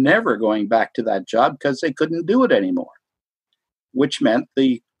they were never going back to that job because they couldn't do it anymore, which meant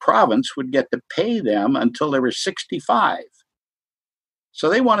the province would get to pay them until they were 65. So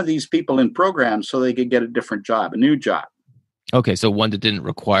they wanted these people in programs so they could get a different job, a new job. Okay, so one that didn't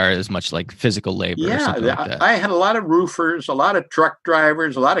require as much like physical labor or something like that. I had a lot of roofers, a lot of truck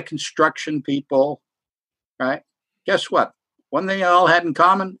drivers, a lot of construction people, right? Guess what? One thing they all had in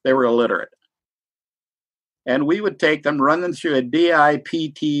common, they were illiterate. And we would take them, run them through a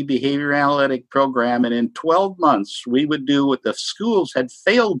DIPT behavior analytic program, and in 12 months, we would do what the schools had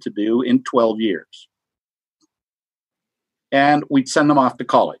failed to do in 12 years. And we'd send them off to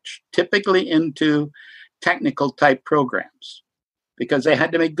college, typically into technical type programs, because they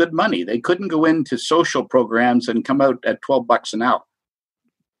had to make good money. They couldn't go into social programs and come out at $12 an hour.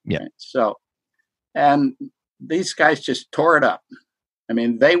 Yeah. Right? So, and these guys just tore it up. I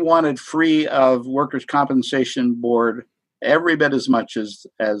mean, they wanted free of workers' compensation board every bit as much as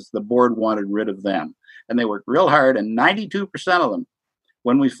the board wanted rid of them. And they worked real hard, and 92% of them,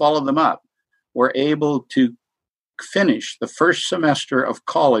 when we followed them up, were able to finish the first semester of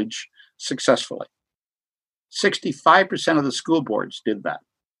college successfully. 65% of the school boards did that.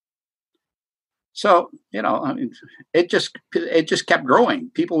 So, I mean, it just kept growing.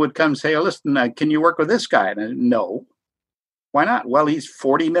 People would come and say, oh, listen, can you work with this guy? And no. Why not? Well, he's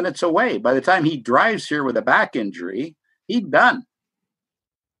 40 minutes away. By the time he drives here with a back injury, he's done.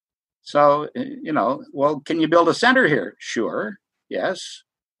 So, well, can you build a center here? Sure. Yes.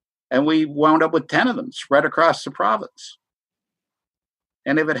 And we wound up with 10 of them spread across the province.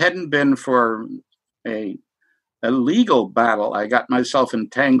 And if it hadn't been for a legal battle I got myself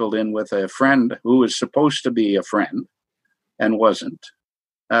entangled in with a friend who was supposed to be a friend and wasn't,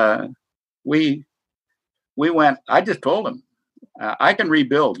 we went, I just told him, I can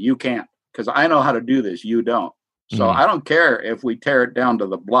rebuild, you can't, because I know how to do this, you don't. So I don't care if we tear it down to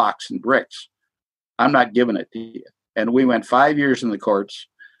the blocks and bricks. I'm not giving it to you. And we went 5 years in the courts,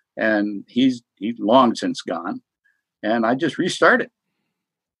 and he's long since gone. And I just restarted.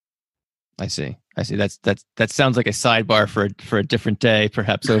 I see. That sounds like a sidebar for a different day,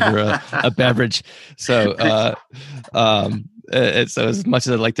 perhaps over a beverage. So, so as much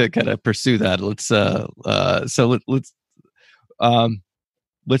as I'd like to kind of pursue that,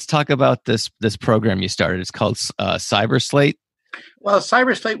 let's talk about this program you started. It's called CyberSlate. Well,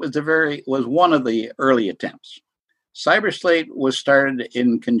 CyberSlate was one of the early attempts. CyberSlate was started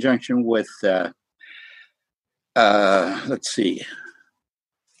in conjunction with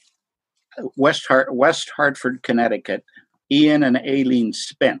West Hartford, Connecticut, Ian and Aileen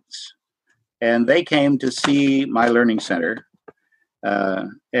Spence. And they came to see my learning center,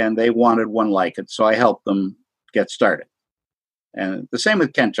 and they wanted one like it. So I helped them get started. And the same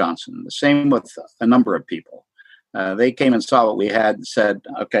with Kent Johnson, the same with a number of people. They came and saw what we had and said,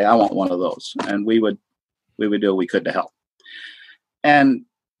 okay, I want one of those. And we would do what we could to help. And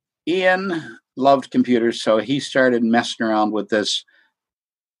Ian loved computers, so he started messing around with this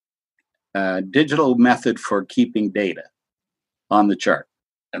digital method for keeping data on the chart.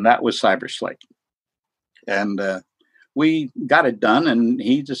 And that was CyberSlate. And we got it done, and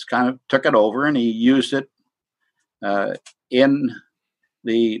he just kind of took it over and he used it in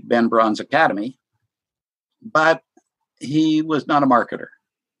the Ben Braun's Academy. But he was not a marketer.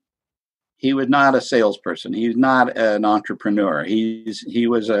 He was not a salesperson. He's not an entrepreneur. He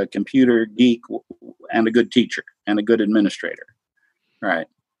was a computer geek and a good teacher and a good administrator. Right.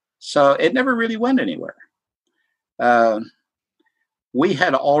 So it never really went anywhere. We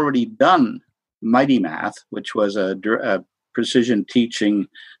had already done Mighty Math, which was a precision teaching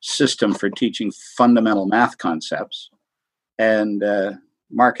system for teaching fundamental math concepts, and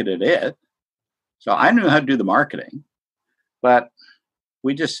marketed it. So I knew how to do the marketing, but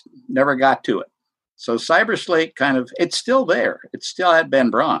we just never got to it. So CyberSlate it's still there. It's still at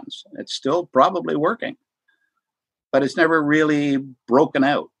Ben Braun's. It's still probably working, but it's never really broken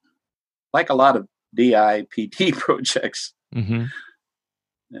out like a lot of DIPT projects. Mm-hmm.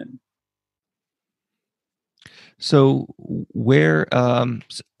 So where?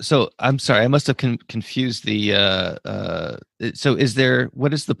 So I'm sorry, I must have confused the. So is there?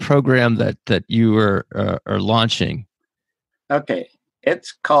 What is the program that you are launching? Okay,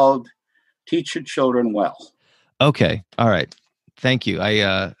 it's called Teach Your Children Well. Okay, all right. Thank you.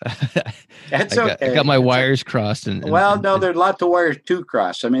 That's I got my wires crossed. There's lots of wires to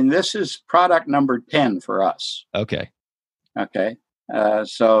cross. I mean, this is product number 10 for us. Okay.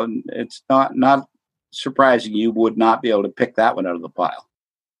 So it's not surprising you would not be able to pick that one out of the pile.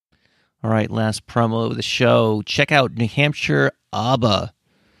 All right, last promo of the show. Check out New Hampshire ABBA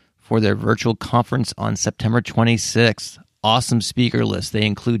for their virtual conference on September 26th. Awesome speaker list. They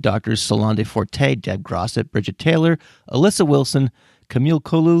include Drs. Solange Forte, Deb Grossett, Bridget Taylor, Alyssa Wilson, Camille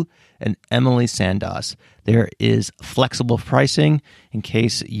Kolu, and Emily Sandos. There is flexible pricing in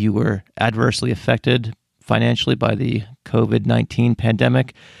case you were adversely affected financially by the COVID-19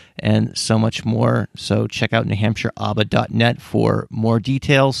 pandemic, and so much more. So check out newhampshireaba.net for more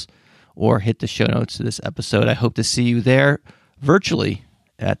details, or hit the show notes of this episode. I hope to see you there virtually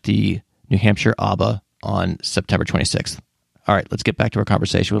at the New Hampshire ABA on September 26th. All right, let's get back to our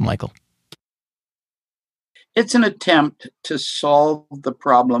conversation with Michael. It's an attempt to solve the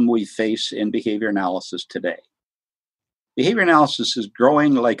problem we face in behavior analysis today. Behavior analysis is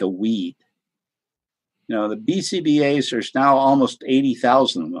growing like a weed. The BCBAs, there's now almost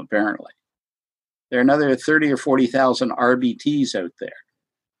 80,000 of them, apparently. There are another 30 or 40,000 RBTs out there.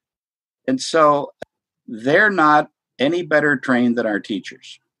 And so they're not any better trained than our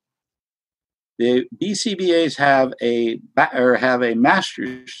teachers. The BCBAs have a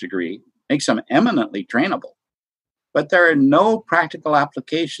master's degree, makes them eminently trainable, but there are no practical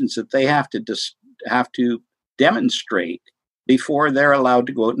applications that they have to demonstrate before they're allowed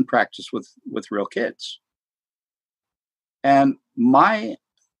to go out and practice with real kids. And my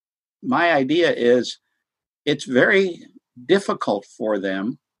idea is it's very difficult for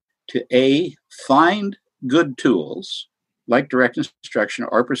them to find good tools like direct instruction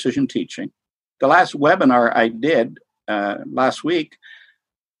or precision teaching. The last webinar I did last week,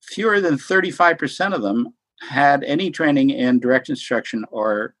 fewer than 35% of them had any training in direct instruction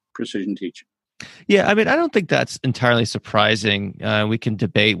or precision teaching. Yeah, I mean, I don't think that's entirely surprising. We can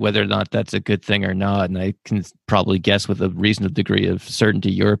debate whether or not that's a good thing or not, and I can probably guess with a reasonable degree of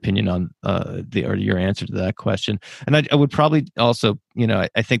certainty your opinion on your answer to that question. And I would probably also,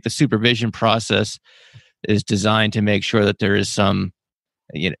 I think the supervision process is designed to make sure that there is some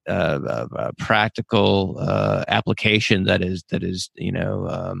practical application that is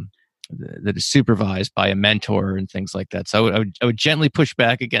supervised by a mentor and things like that. So I would gently push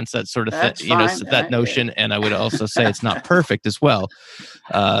back against that sort of thing, that notion. And I would also say it's not perfect as well.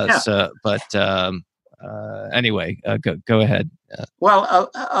 Anyway, go ahead.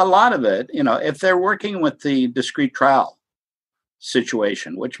 Well, a lot of it, if they're working with the discrete trial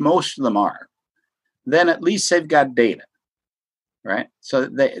situation, which most of them are, then at least they've got data, right? So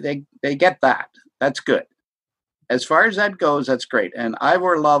they get that. That's good. As far as that goes, that's great. And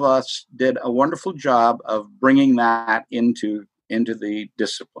Ivor Lovas did a wonderful job of bringing that into the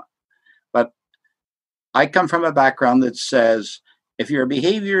discipline. But I come from a background that says, if you're a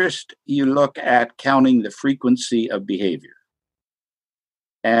behaviorist, you look at counting the frequency of behavior.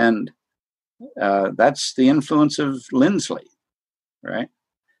 And that's the influence of Lindsley, right?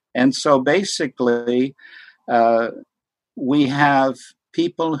 And so basically, we have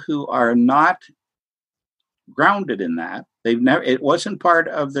people who are not grounded in that. It wasn't part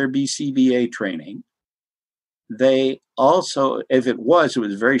of their BCBA training. They also, if it was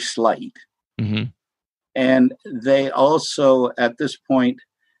very slight. Mm-hmm. And they also, at this point,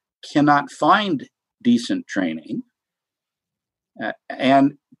 cannot find decent training.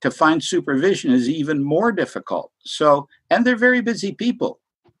 And to find supervision is even more difficult. So, and they're very busy people.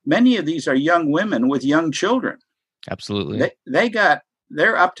 Many of these are young women with young children. Absolutely.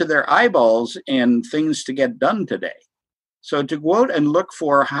 They're up to their eyeballs in things to get done today. So to go out and look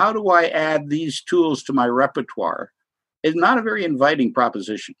for how do I add these tools to my repertoire is not a very inviting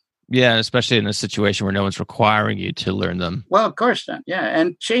proposition. Yeah, especially in a situation where no one's requiring you to learn them. Well, of course not. Yeah,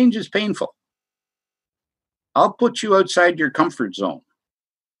 and change is painful. I'll put you outside your comfort zone.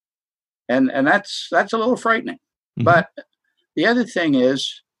 And that's a little frightening. Mm-hmm. But the other thing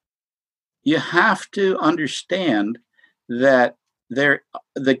is you have to understand that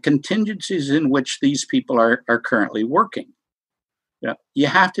the contingencies in which these people are currently working. You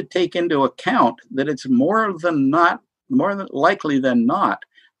have to take into account that it's more than likely than not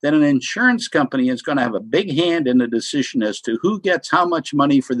that an insurance company is going to have a big hand in the decision as to who gets how much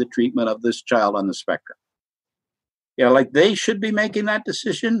money for the treatment of this child on the spectrum. Like they should be making that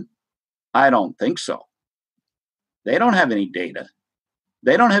decision. I don't think so. They don't have any data.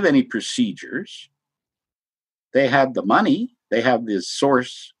 They don't have any procedures. They have the money. They have the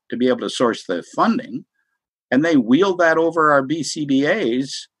source to be able to source the funding, and they wield that over our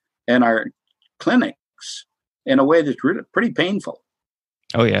BCBAs and our clinics in a way that's really pretty painful.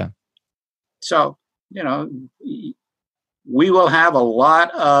 Oh, yeah. So, we will have a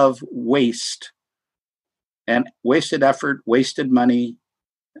lot of waste and wasted effort, wasted money,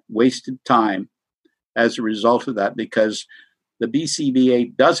 wasted time as a result of that, because the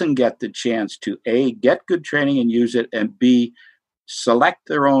BCBA doesn't get the chance to A, get good training and use it, and B, select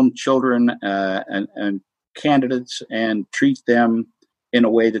their own children and candidates and treat them in a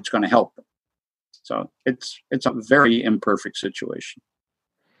way that's going to help them. So it's a very imperfect situation.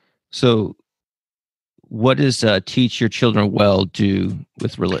 So what does Teach Your Children Well do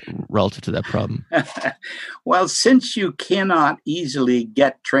with relative to that problem? Well, since you cannot easily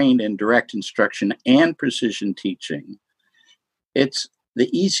get trained in direct instruction and precision teaching, it's the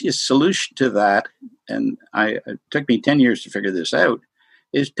easiest solution to that, and it took me 10 years to figure this out,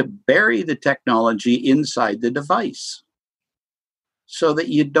 is to bury the technology inside the device so that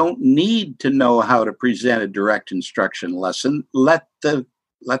you don't need to know how to present a direct instruction lesson. Let the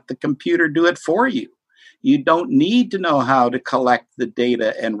computer do it for you. You don't need to know how to collect the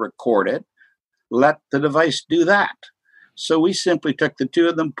data and record it. Let the device do that. So we simply took the two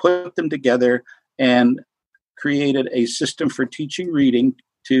of them, put them together, and created a system for teaching reading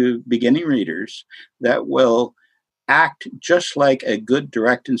to beginning readers that will act just like a good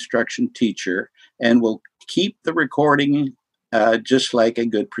direct instruction teacher and will keep the recording just like a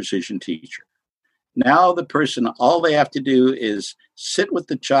good precision teacher. Now the person, all they have to do is sit with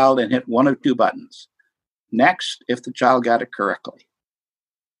the child and hit one of two buttons. Next, if the child got it correctly.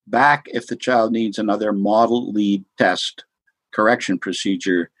 Back if the child needs another model lead test correction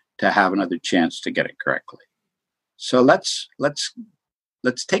procedure to have another chance to get it correctly. So let's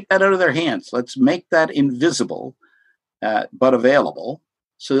take that out of their hands. Let's make that invisible, but available,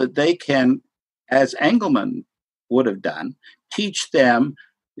 so that they can, as Engelman would have done, teach them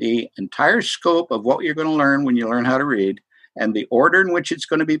the entire scope of what you're going to learn when you learn how to read, and the order in which it's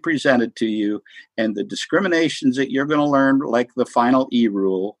going to be presented to you, and the discriminations that you're going to learn, like the final E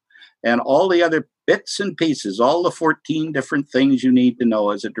rule, and all the other bits and pieces, all the 14 different things you need to know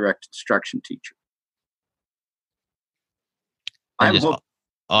as a direct instruction teacher. And just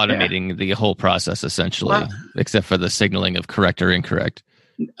automating the whole process, essentially, except for the signaling of correct or incorrect.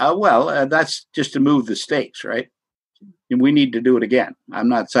 That's just to move the stakes, right? And we need to do it again. I'm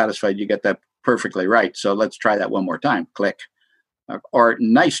not satisfied you get that perfectly right, so let's try that one more time. Click. Or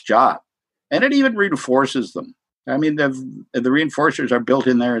nice job. And it even reinforces them. I mean, the reinforcers are built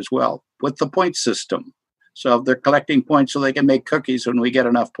in there as well with the point system. So if they're collecting points so they can make cookies when we get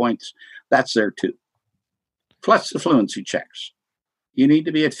enough points, that's there too. Plus the fluency checks. You need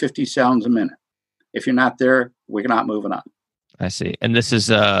to be at 50 sounds a minute. If you're not there, we're not moving on. I see. And this is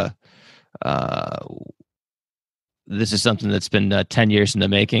something that's been 10 years in the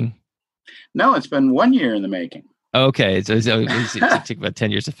making? No, it's been 1 year in the making. Okay, so it took about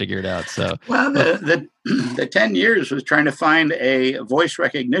 10 years to figure it out. So, well, the 10 years was trying to find a voice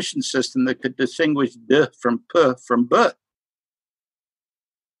recognition system that could distinguish D from P from B.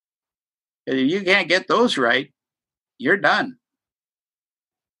 If you can't get those right, you're done.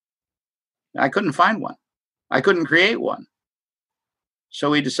 I couldn't find one. I couldn't create one.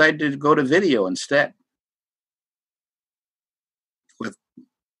 So we decided to go to video instead.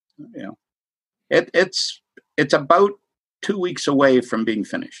 It's about 2 weeks away from being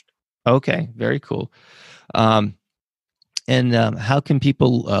finished. Okay, very cool. And how can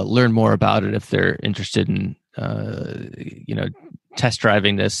people learn more about it if they're interested in, test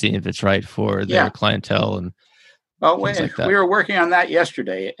driving this, seeing if it's right for their clientele and things like that? We were working on that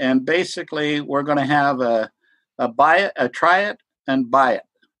yesterday, and basically we're going to have a try it and buy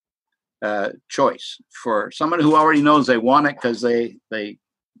it choice for someone who already knows they want it because they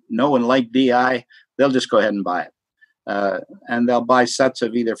know and like DI. They'll just go ahead and buy it. And they'll buy sets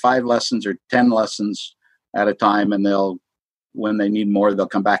of either 5 lessons or 10 lessons at a time, and when they need more, they'll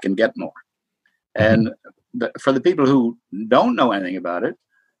come back and get more. And for the people who don't know anything about it,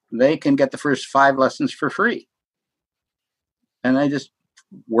 they can get the first 5 lessons for free. And they just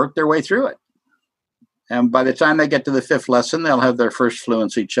work their way through it. And by the time they get to the 5th lesson, they'll have their first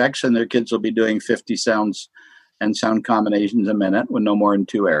fluency checks, and their kids will be doing 50 sounds and sound combinations a minute with no more than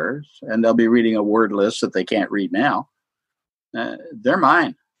 2 errors. And they'll be reading a word list that they can't read now. They're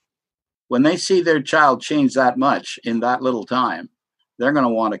mine. When they see their child change that much in that little time, they're going to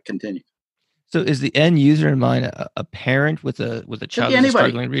want to continue. So is the end user in mind a parent with a child who's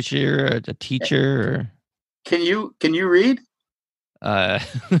struggling to reach here, or a teacher? Or? Can you read? On a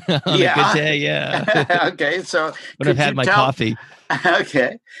good day, yeah. Okay, so when I've had my coffee.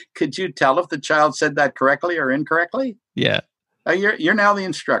 Okay, could you tell if the child said that correctly or incorrectly? Yeah. You're now the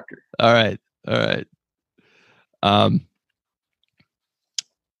instructor. All right.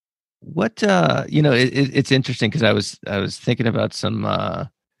 What it's interesting because I was thinking about some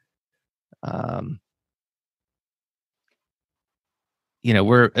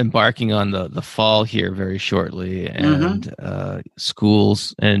we're embarking on the fall here very shortly, and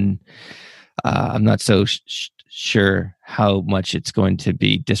schools, and I'm not so sure how much it's going to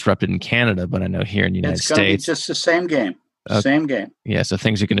be disrupted in Canada, but I know here in the United States, it's just the same game. Same game. Yeah, so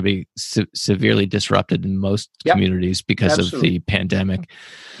things are going to be severely disrupted in most communities because of the pandemic.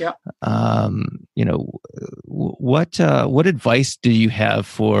 Yeah. What advice do you have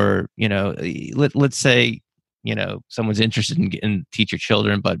for, let's say, someone's interested in teach your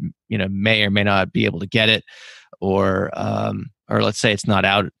children, but may or may not be able to get it, or let's say it's not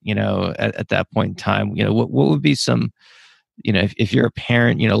out, at that point in time. What would be some, if you're a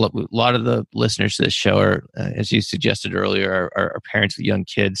parent, a lot of the listeners to this show are, as you suggested earlier, are parents with young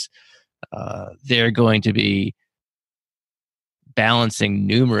kids. They're going to be balancing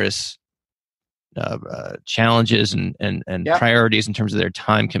numerous challenges and priorities in terms of their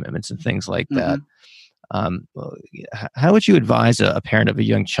time commitments and things like that. How would you advise a parent of a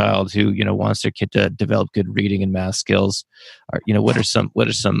young child who wants their kid to develop good reading and math skills? Or what are some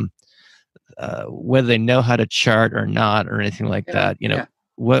whether they know how to chart or not or anything like that? And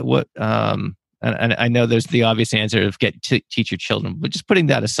I know there's the obvious answer of teach your children, but just putting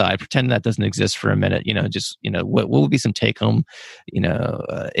that aside, pretend that doesn't exist for a minute. What would be some take home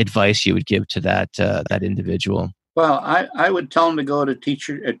advice you would give to that individual? Well, I would tell them to go to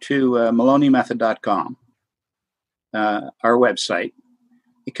MaloneyMethod.com, our website,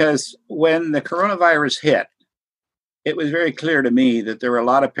 because when the coronavirus hit, it was very clear to me that there were a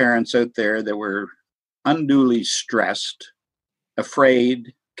lot of parents out there that were unduly stressed,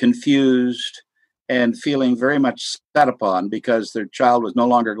 afraid, confused, and feeling very much set upon because their child was no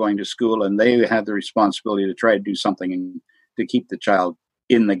longer going to school and they had the responsibility to try to do something to keep the child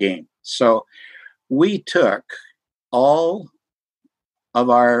in the game. So we took all of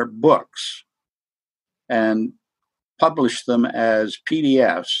our books and published them as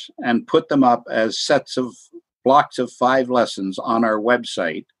PDFs and put them up as sets of blocks of 5 lessons on our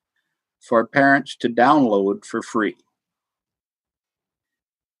website for parents to download for free.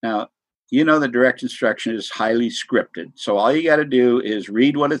 Now, the direct instruction is highly scripted. So all you got to do is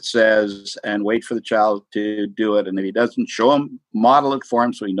read what it says and wait for the child to do it. And if he doesn't, show him, model it for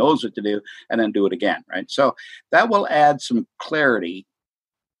him so he knows what to do, and then do it again, right? So that will add some clarity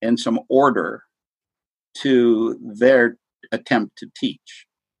and some order to their attempt to teach.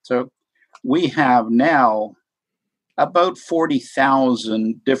 So we have now about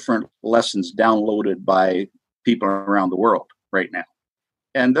 40,000 different lessons downloaded by people around the world right now.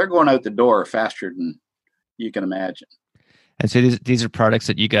 And they're going out the door faster than you can imagine. And so these are products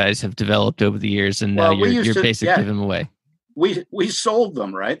that you guys have developed over the years, and now you're basically giving them away. We sold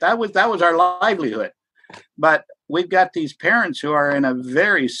them, right? That was our livelihood. But we've got these parents who are in a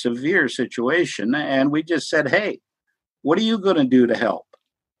very severe situation, and we just said, hey, what are you going to do to help?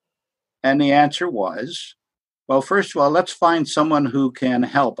 And the answer was, well, first of all, let's find someone who can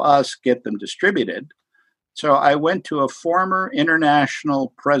help us get them distributed. So I went to a former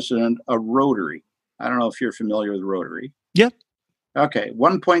international president of Rotary. I don't know if you're familiar with Rotary. Yep. Okay,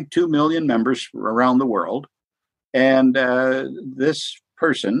 1.2 million members around the world. And this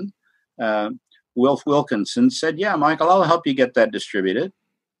person, Wilf Wilkinson, said, yeah, Michael, I'll help you get that distributed.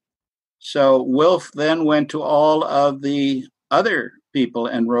 So Wilf then went to all of the other people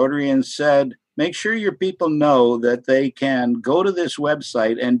in Rotary and said, make sure your people know that they can go to this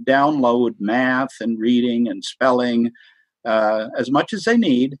website and download math and reading and spelling as much as they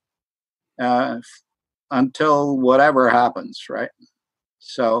need until whatever happens, right?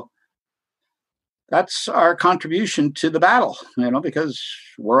 So that's our contribution to the battle, because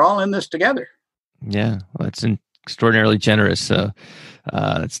we're all in this together. Yeah, well, that's extraordinarily generous. So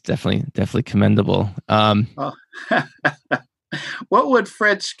it's definitely commendable. What would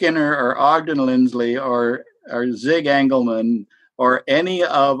Fred Skinner or Ogden Lindsley or Zig Engelman or any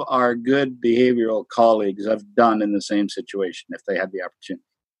of our good behavioral colleagues have done in the same situation if they had the opportunity?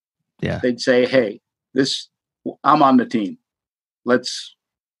 Yeah, they'd say, "Hey, I'm on the team. Let's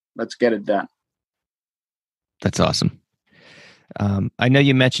get it done." That's awesome. I know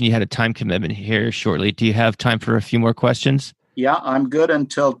you mentioned you had a time commitment here shortly. Do you have time for a few more questions? Yeah, I'm good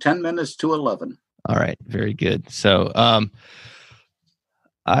until 10 minutes to 11. All right, very good. So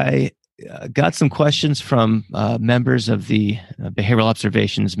I got some questions from members of the Behavioral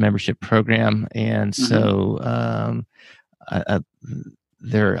Observations membership program, and so I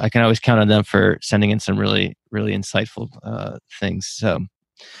can always count on them for sending in some really, really insightful things. So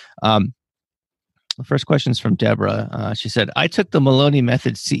the first question is from Deborah. She said, I took the Maloney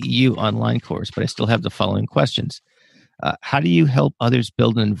Method CEU online course, but I still have the following questions. How do you help others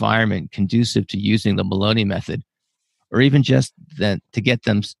build an environment conducive to using the Maloney Method, or even just to get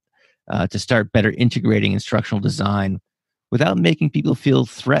them to start better integrating instructional design without making people feel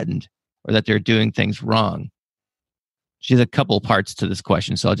threatened or that they're doing things wrong? She has a couple parts to this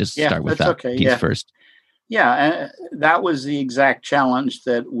question, so I'll just start with that piece first. Yeah, that was the exact challenge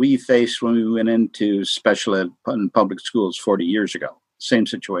that we faced when we went into special ed in public schools 40 years ago. Same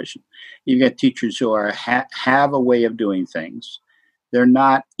situation. You get teachers who are have a way of doing things. They're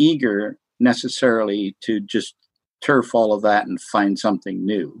not eager necessarily to just turf all of that and find something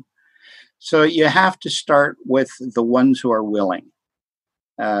new. So you have to start with the ones who are willing.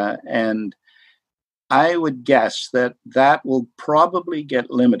 And I would guess that that will probably get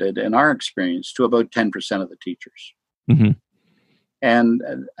limited, in our experience, to about 10% of the teachers. Mm-hmm. And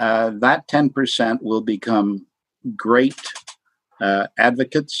that 10% will become great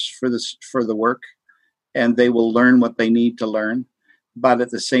advocates for the work, and they will learn what they need to learn. But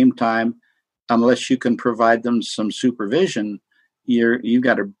at the same time, unless you can provide them some supervision, you've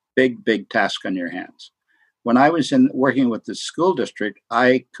got a big task on your hands. When I was working with the school district,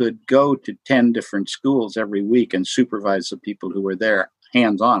 I could go to 10 different schools every week and supervise the people who were there,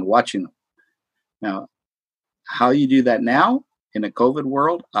 hands-on, watching them. Now, how you do that now in a COVID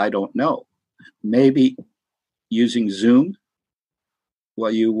world, I don't know. Maybe using Zoom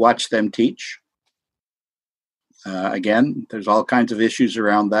while you watch them teach. Again, there's all kinds of issues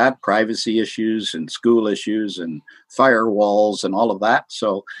around that, privacy issues and school issues and firewalls and all of that.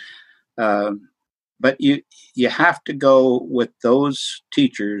 So, but you have to go with those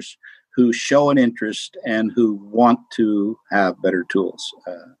teachers who show an interest and who want to have better tools.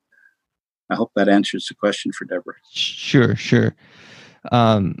 I hope that answers the question for Deborah. Sure.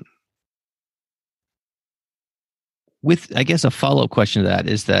 With, I guess, a follow-up question to that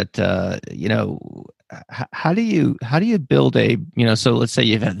is that, how do you build a, so let's say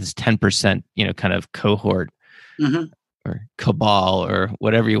you've had this 10%, kind of cohort, mm-hmm. or cabal or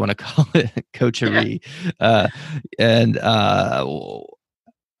whatever you want to call it, coterie. Yeah. And how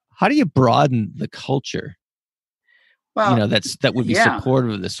do you broaden the culture? Well, that would be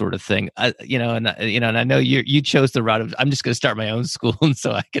supportive of this sort of thing. And I know you chose the route of, I'm just going to start my own school, and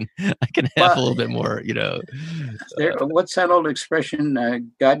so I can have a little bit more, what's that old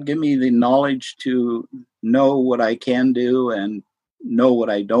expression? God, give me the knowledge to know what I can do and know what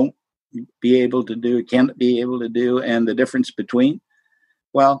I don't can't be able to do, and the difference between.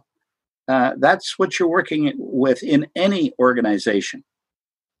 Well, that's what you're working with in any organization.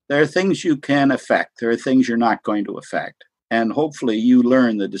 There are things you can affect. There are things you're not going to affect. And hopefully you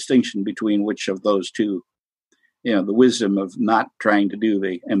learn the distinction between which of those two, the wisdom of not trying to do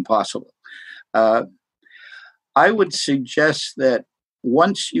the impossible. I would suggest that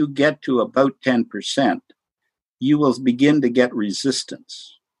once you get to about 10%, you will begin to get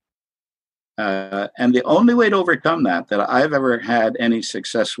resistance. And the only way to overcome that I've ever had any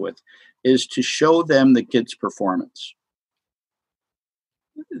success with is to show them the kid's performance.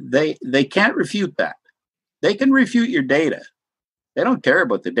 They can't refute that. They can refute your data. They don't care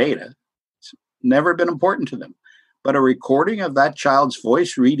about the data. It's never been important to them. But a recording of that child's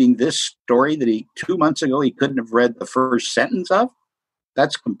voice reading this story that 2 months ago he couldn't have read the first sentence of,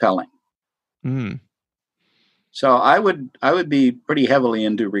 that's compelling. Mm. So I would be pretty heavily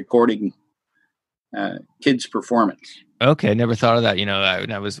into recording kids' performance. Okay, never thought of that.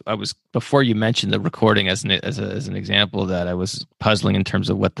 I was before you mentioned the recording as an example of that, I was puzzling in terms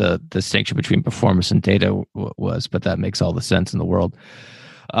of what the distinction between performance and data was, but that makes all the sense in the world.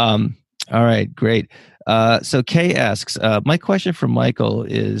 All right, great. So Kay asks, my question for Michael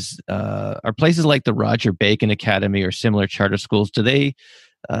is, are places like the Roger Bacon Academy or similar charter schools, do they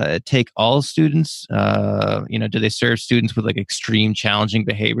take all students? Do they serve students with like extreme challenging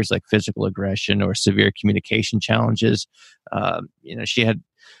behaviors like physical aggression or severe communication challenges? She had,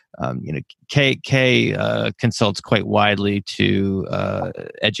 Kay consults quite widely to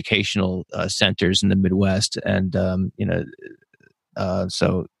educational centers in the Midwest, and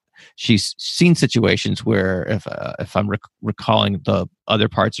so she's seen situations where, if I'm recalling the other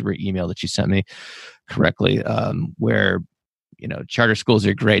parts of her email that she sent me correctly, where charter schools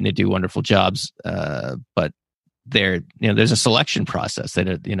are great and they do wonderful jobs, but there's a selection process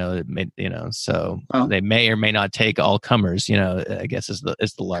that they may or may not take all comers. I guess is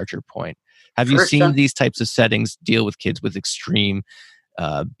the larger point. Have you seen these types of settings deal with kids with extreme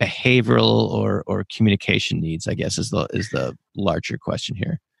behavioral or communication needs? I guess is the larger question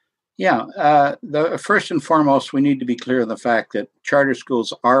here. Yeah, the first and foremost, we need to be clear on the fact that charter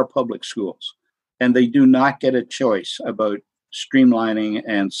schools are public schools, and they do not get a choice about streamlining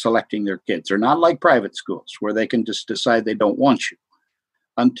and selecting their kids. They're not like private schools where they can just decide they don't want you.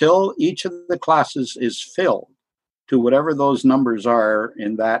 Until each of the classes is filled to whatever those numbers are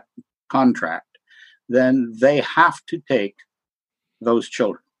in that contract, then they have to take those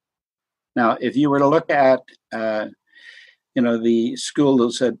children. Now, if you were to look at the school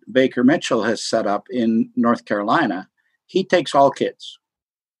that Baker Mitchell has set up in North Carolina, he takes all kids.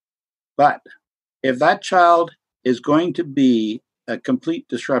 But if that child is going to be a complete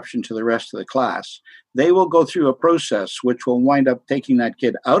disruption to the rest of the class, they will go through a process which will wind up taking that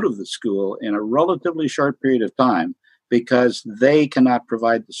kid out of the school in a relatively short period of time because they cannot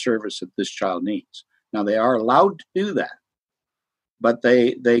provide the service that this child needs. Now, they are allowed to do that, but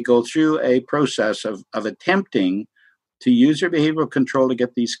they go through a process of attempting to use their behavioral control to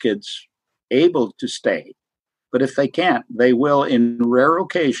get these kids able to stay. But if they can't, they will, in rare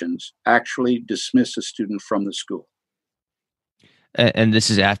occasions, actually dismiss a student from the school. And this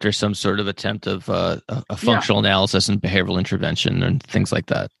is after some sort of attempt of a functional analysis and behavioral intervention and things like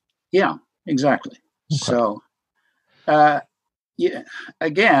that. Yeah, exactly. Okay. So,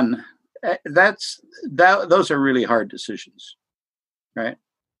 again, those are really hard decisions, right?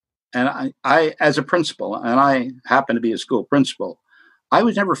 And I, as a principal, and I happen to be a school principal, I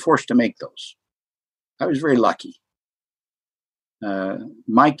was never forced to make those. I was very lucky.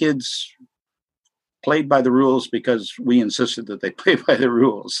 My kids played by the rules because we insisted that they play by the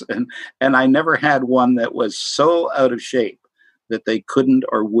rules. And I never had one that was so out of shape that they couldn't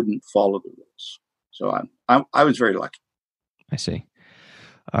or wouldn't follow the rules. So I was very lucky. I see.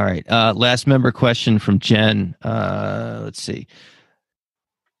 All right. Last member question from Jen. Let's see.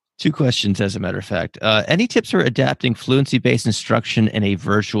 2 questions, as a matter of fact. Any tips for adapting fluency-based instruction in a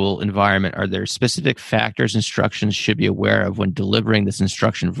virtual environment? Are there specific factors instructions should be aware of when delivering this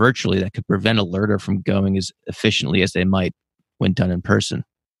instruction virtually that could prevent a learner from going as efficiently as they might when done in person?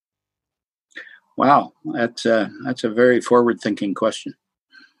 Wow, that's a very forward-thinking question.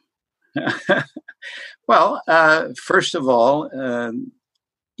 Well, first of all,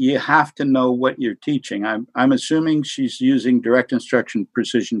 you have to know what you're teaching. I'm assuming she's using direct instruction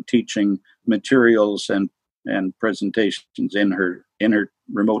precision teaching materials and presentations in her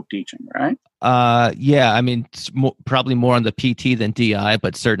remote teaching, right? Yeah, I mean, it's probably more on the PT than DI,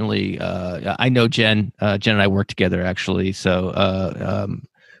 but certainly I know Jen. Jen and I work together actually, so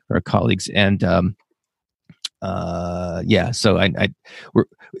we're colleagues, and so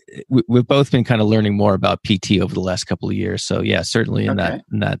we've both been kind of learning more about PT over the last couple of years. So yeah, certainly in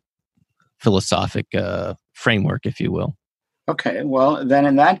that philosophic framework, if you will. Okay, well then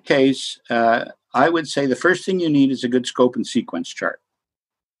in that case, I would say the first thing you need is a good scope and sequence chart.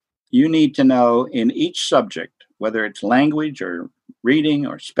 You need to know in each subject, whether it's language or reading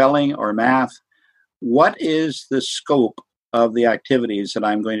or spelling or math, what is the scope of the activities that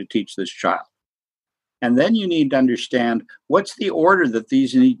I'm going to teach this child. And then you need to understand what's the order that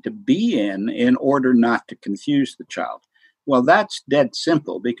these need to be in order not to confuse the child. Well, that's dead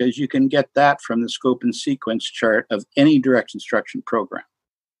simple because you can get that from the scope and sequence chart of any direct instruction program.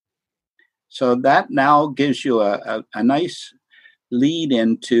 So that now gives you a nice lead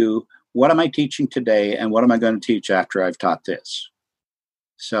into what am I teaching today and what am I going to teach after I've taught this.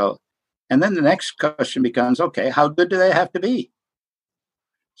 So, and then the next question becomes, okay, how good do they have to be?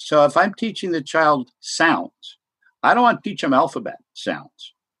 So if I'm teaching the child sounds, I don't want to teach them alphabet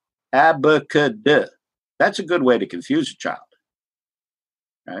sounds. Abacada. That's a good way to confuse a child.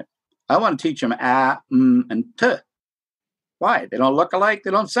 Right? I want to teach them a, and t. Why? They don't look alike.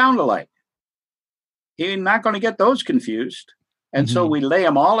 They don't sound alike. You're not going to get those confused. And so we lay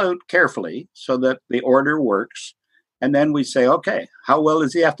them all out carefully so that the order works. And then we say, okay, how well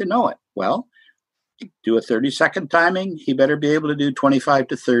does he have to know it? Well, do a 30-second timing. He better be able to do 25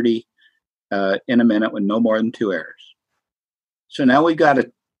 to 30 in a minute with no more than 2 errors. So now we've got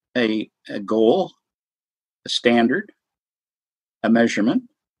a goal, a standard, a measurement,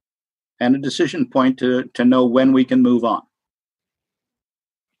 and a decision point to know when we can move on.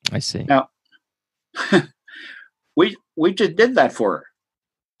 I see. Now, we just did that for her.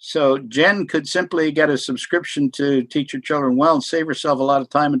 So Jen could simply get a subscription to Teach Your Children Well and save herself a lot of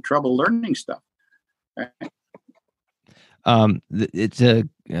time and trouble learning stuff. Right. It's a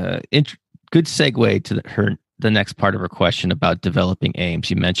good segue to the next part of her question about developing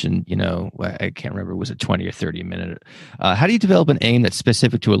aims. You mentioned, I can't remember, was it 20 or 30 a minute? How do you develop an aim that's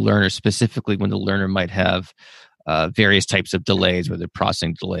specific to a learner, specifically when the learner might have various types of delays, whether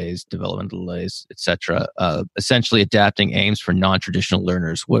processing delays, development delays, etc. Essentially adapting aims for non-traditional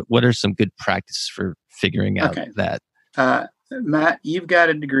learners. What are some good practices for figuring out that? Matt, you've got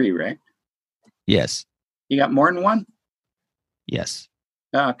a degree, right? Yes. You got more than one? Yes.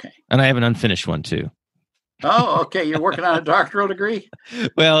 Okay. And I have an unfinished one too. Oh, okay. You're working on a doctoral degree?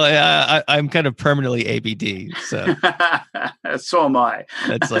 Well, I'm kind of permanently ABD, so. So am I.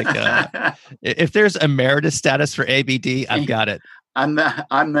 That's like, if there's emeritus status for ABD, I've got it. I'm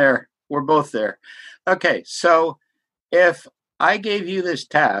there. We're both there. Okay. So if I gave you this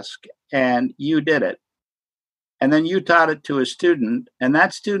task and you did it, and then you taught it to a student, and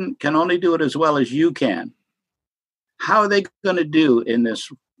that student can only do it as well as you can, how are they going to do in this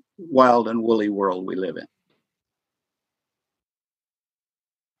wild and woolly world we live in?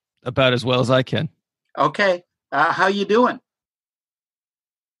 About as well as I can. Okay. How you doing?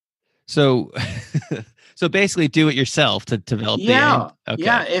 So, so basically do it yourself to develop the aim. Okay.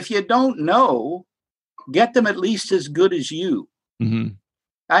 Yeah. If you don't know, get them at least as good as you. Mm-hmm.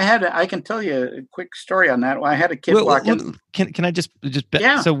 I can tell you a quick story on that. I had a kid walk in. Can I just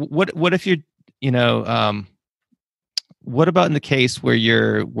Yeah. So what if you're, what about in the case where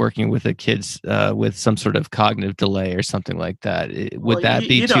you're working with a kid's with some sort of cognitive delay or something like that? Would that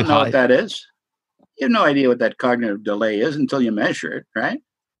be you too don't know high? what that is. You have no idea what that cognitive delay is until you measure it, right?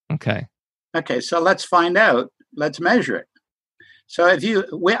 Okay. Okay, so let's find out. Let's measure it. So I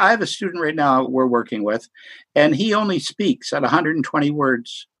have a student right now we're working with, and he only speaks at 120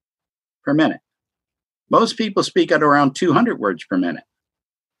 words per minute. Most people speak at around 200 words per minute.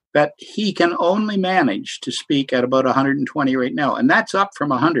 But he can only manage to speak at about 120 right now. And that's up from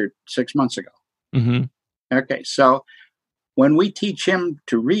 100 6 months ago. Mm-hmm. Okay, so when we teach him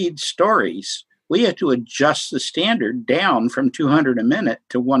to read stories, we have to adjust the standard down from 200 a minute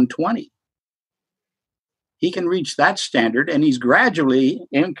to 120. He can reach that standard, and he's gradually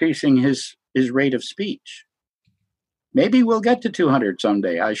increasing his rate of speech. Maybe we'll get to 200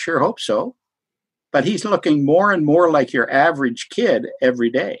 someday. I sure hope so. But he's looking more and more like your average kid every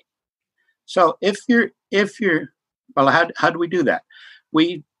day. So if you're well, how do we do that?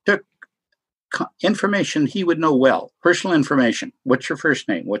 We took information he would know well, personal information. What's your first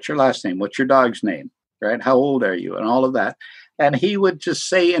name? What's your last name? What's your dog's name? Right? How old are you? And all of that. And he would just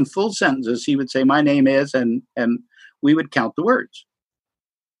say in full sentences, he would say, my name is, and we would count the words.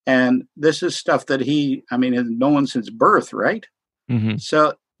 And this is stuff that has known since birth, right? Mm-hmm.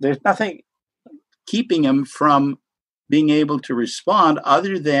 So there's nothing keeping him from being able to respond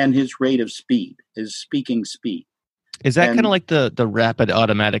other than his rate of speed, his speaking speed. Is that kind of like the rapid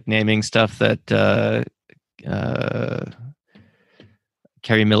automatic naming stuff that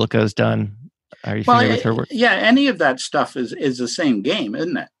Carrie Millica's done? Are you familiar with her work? Yeah, any of that stuff is the same game,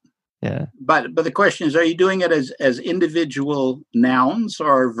 isn't it? Yeah. But the question is, are you doing it as individual nouns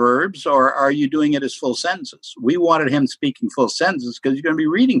or verbs, or are you doing it as full sentences? We wanted him speaking full sentences because you're going to be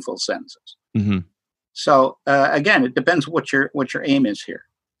reading full sentences. Mm-hmm. So again, it depends what your aim is here.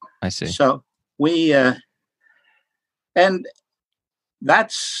 I see. So we and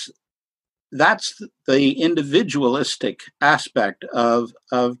that's the individualistic aspect of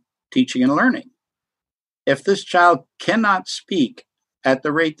teaching and learning. If this child cannot speak at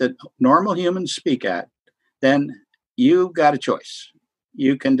the rate that normal humans speak at, then you've got a choice.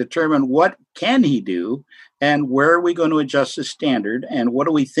 You can determine what can he do and where are we going to adjust the standard and what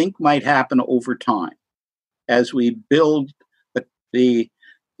do we think might happen over time as we build the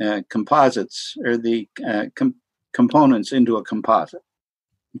composites or the components into a composite.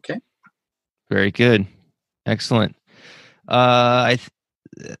 Okay. Very good. Excellent.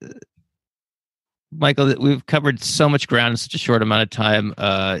 Michael, we've covered so much ground in such a short amount of time.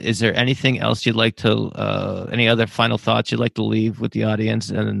 Is there anything else you'd like to, any other final thoughts you'd like to leave with the audience?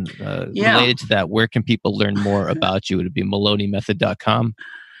 And related to that, where can people learn more about you? Would it be MaloneyMethod.com?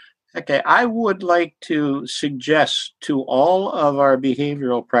 Okay, I would like to suggest to all of our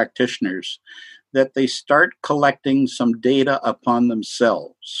behavioral practitioners that they start collecting some data upon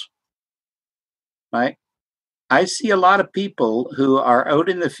themselves. Right? I see a lot of people who are out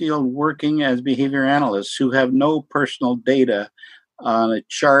in the field working as behavior analysts who have no personal data on a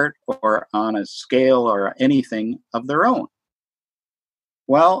chart or on a scale or anything of their own.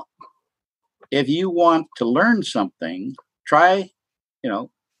 Well, if you want to learn something, try,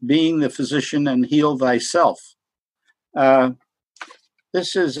 being the physician and heal thyself.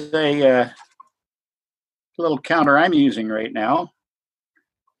 This is a little counter I'm using right now.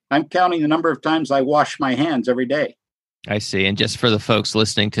 I'm counting the number of times I wash my hands every day. I see. And just for the folks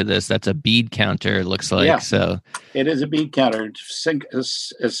listening to this, that's a bead counter, it looks like. Yeah, so it is a bead counter. A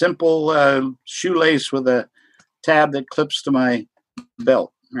simple shoelace with a tab that clips to my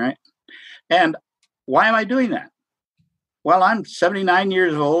belt, right? And why am I doing that? Well, I'm 79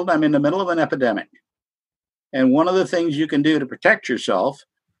 years old. I'm in the middle of an epidemic. And one of the things you can do to protect yourself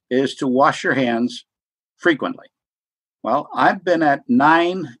is to wash your hands frequently. Well, I've been at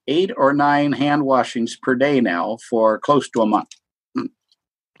 8 or 9 hand washings per day now for close to a month.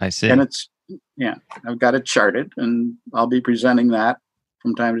 I see. And I've got it charted, and I'll be presenting that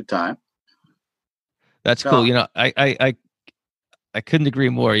from time to time. That's cool. I couldn't agree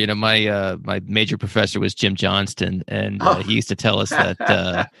more. My major professor was Jim Johnston, and he used to tell us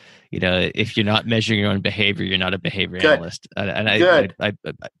that if you're not measuring your own behavior, you're not a behavior analyst. And I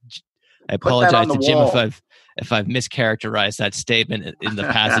apologize to Jim if I've mischaracterized that statement in the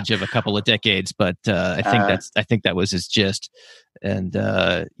passage of a couple of decades, but I think that was his gist. And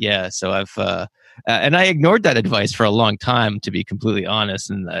so I've and I ignored that advice for a long time, to be completely honest.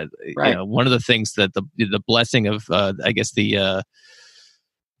 And one of the things that the blessing of I guess the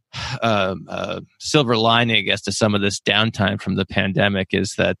silver lining, I guess, to some of this downtime from the pandemic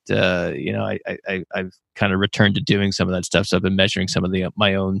is that I've kind of returned to doing some of that stuff. So I've been measuring some of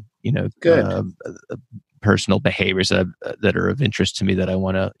my own personal behaviors that are of interest to me that I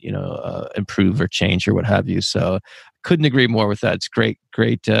want to improve or change or what have you. So couldn't agree more with that. It's great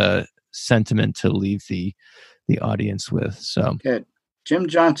sentiment to leave the audience with. So good. Jim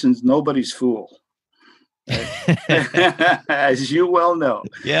Johnson's nobody's fool. As you well know.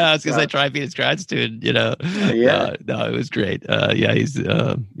 Yeah, it's because I tried being his grad student, no, it was great. He's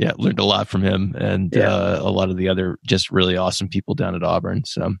learned a lot from him and a lot of the other just really awesome people down at Auburn.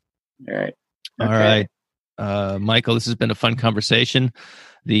 So all right. All right. Michael, this has been a fun conversation.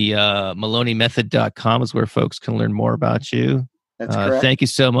 The MaloneyMethod.com is where folks can learn more about you. That's correct. Thank you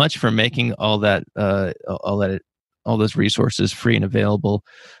so much for making all those resources free and available.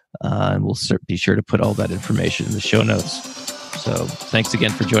 And we'll be sure to put all that information in the show notes. So thanks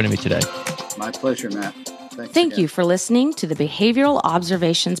again for joining me today. My pleasure, Matt. Thank you for listening to the Behavioral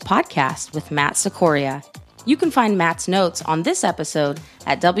Observations Podcast with Matt Sikoria. You can find Matt's notes on this episode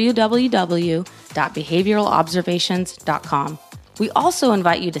at www.behavioralobservations.com. We also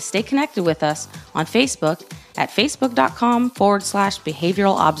invite you to stay connected with us on Facebook at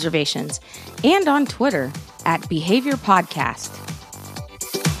facebook.com/behavioral observations and on Twitter at Behavior Podcast.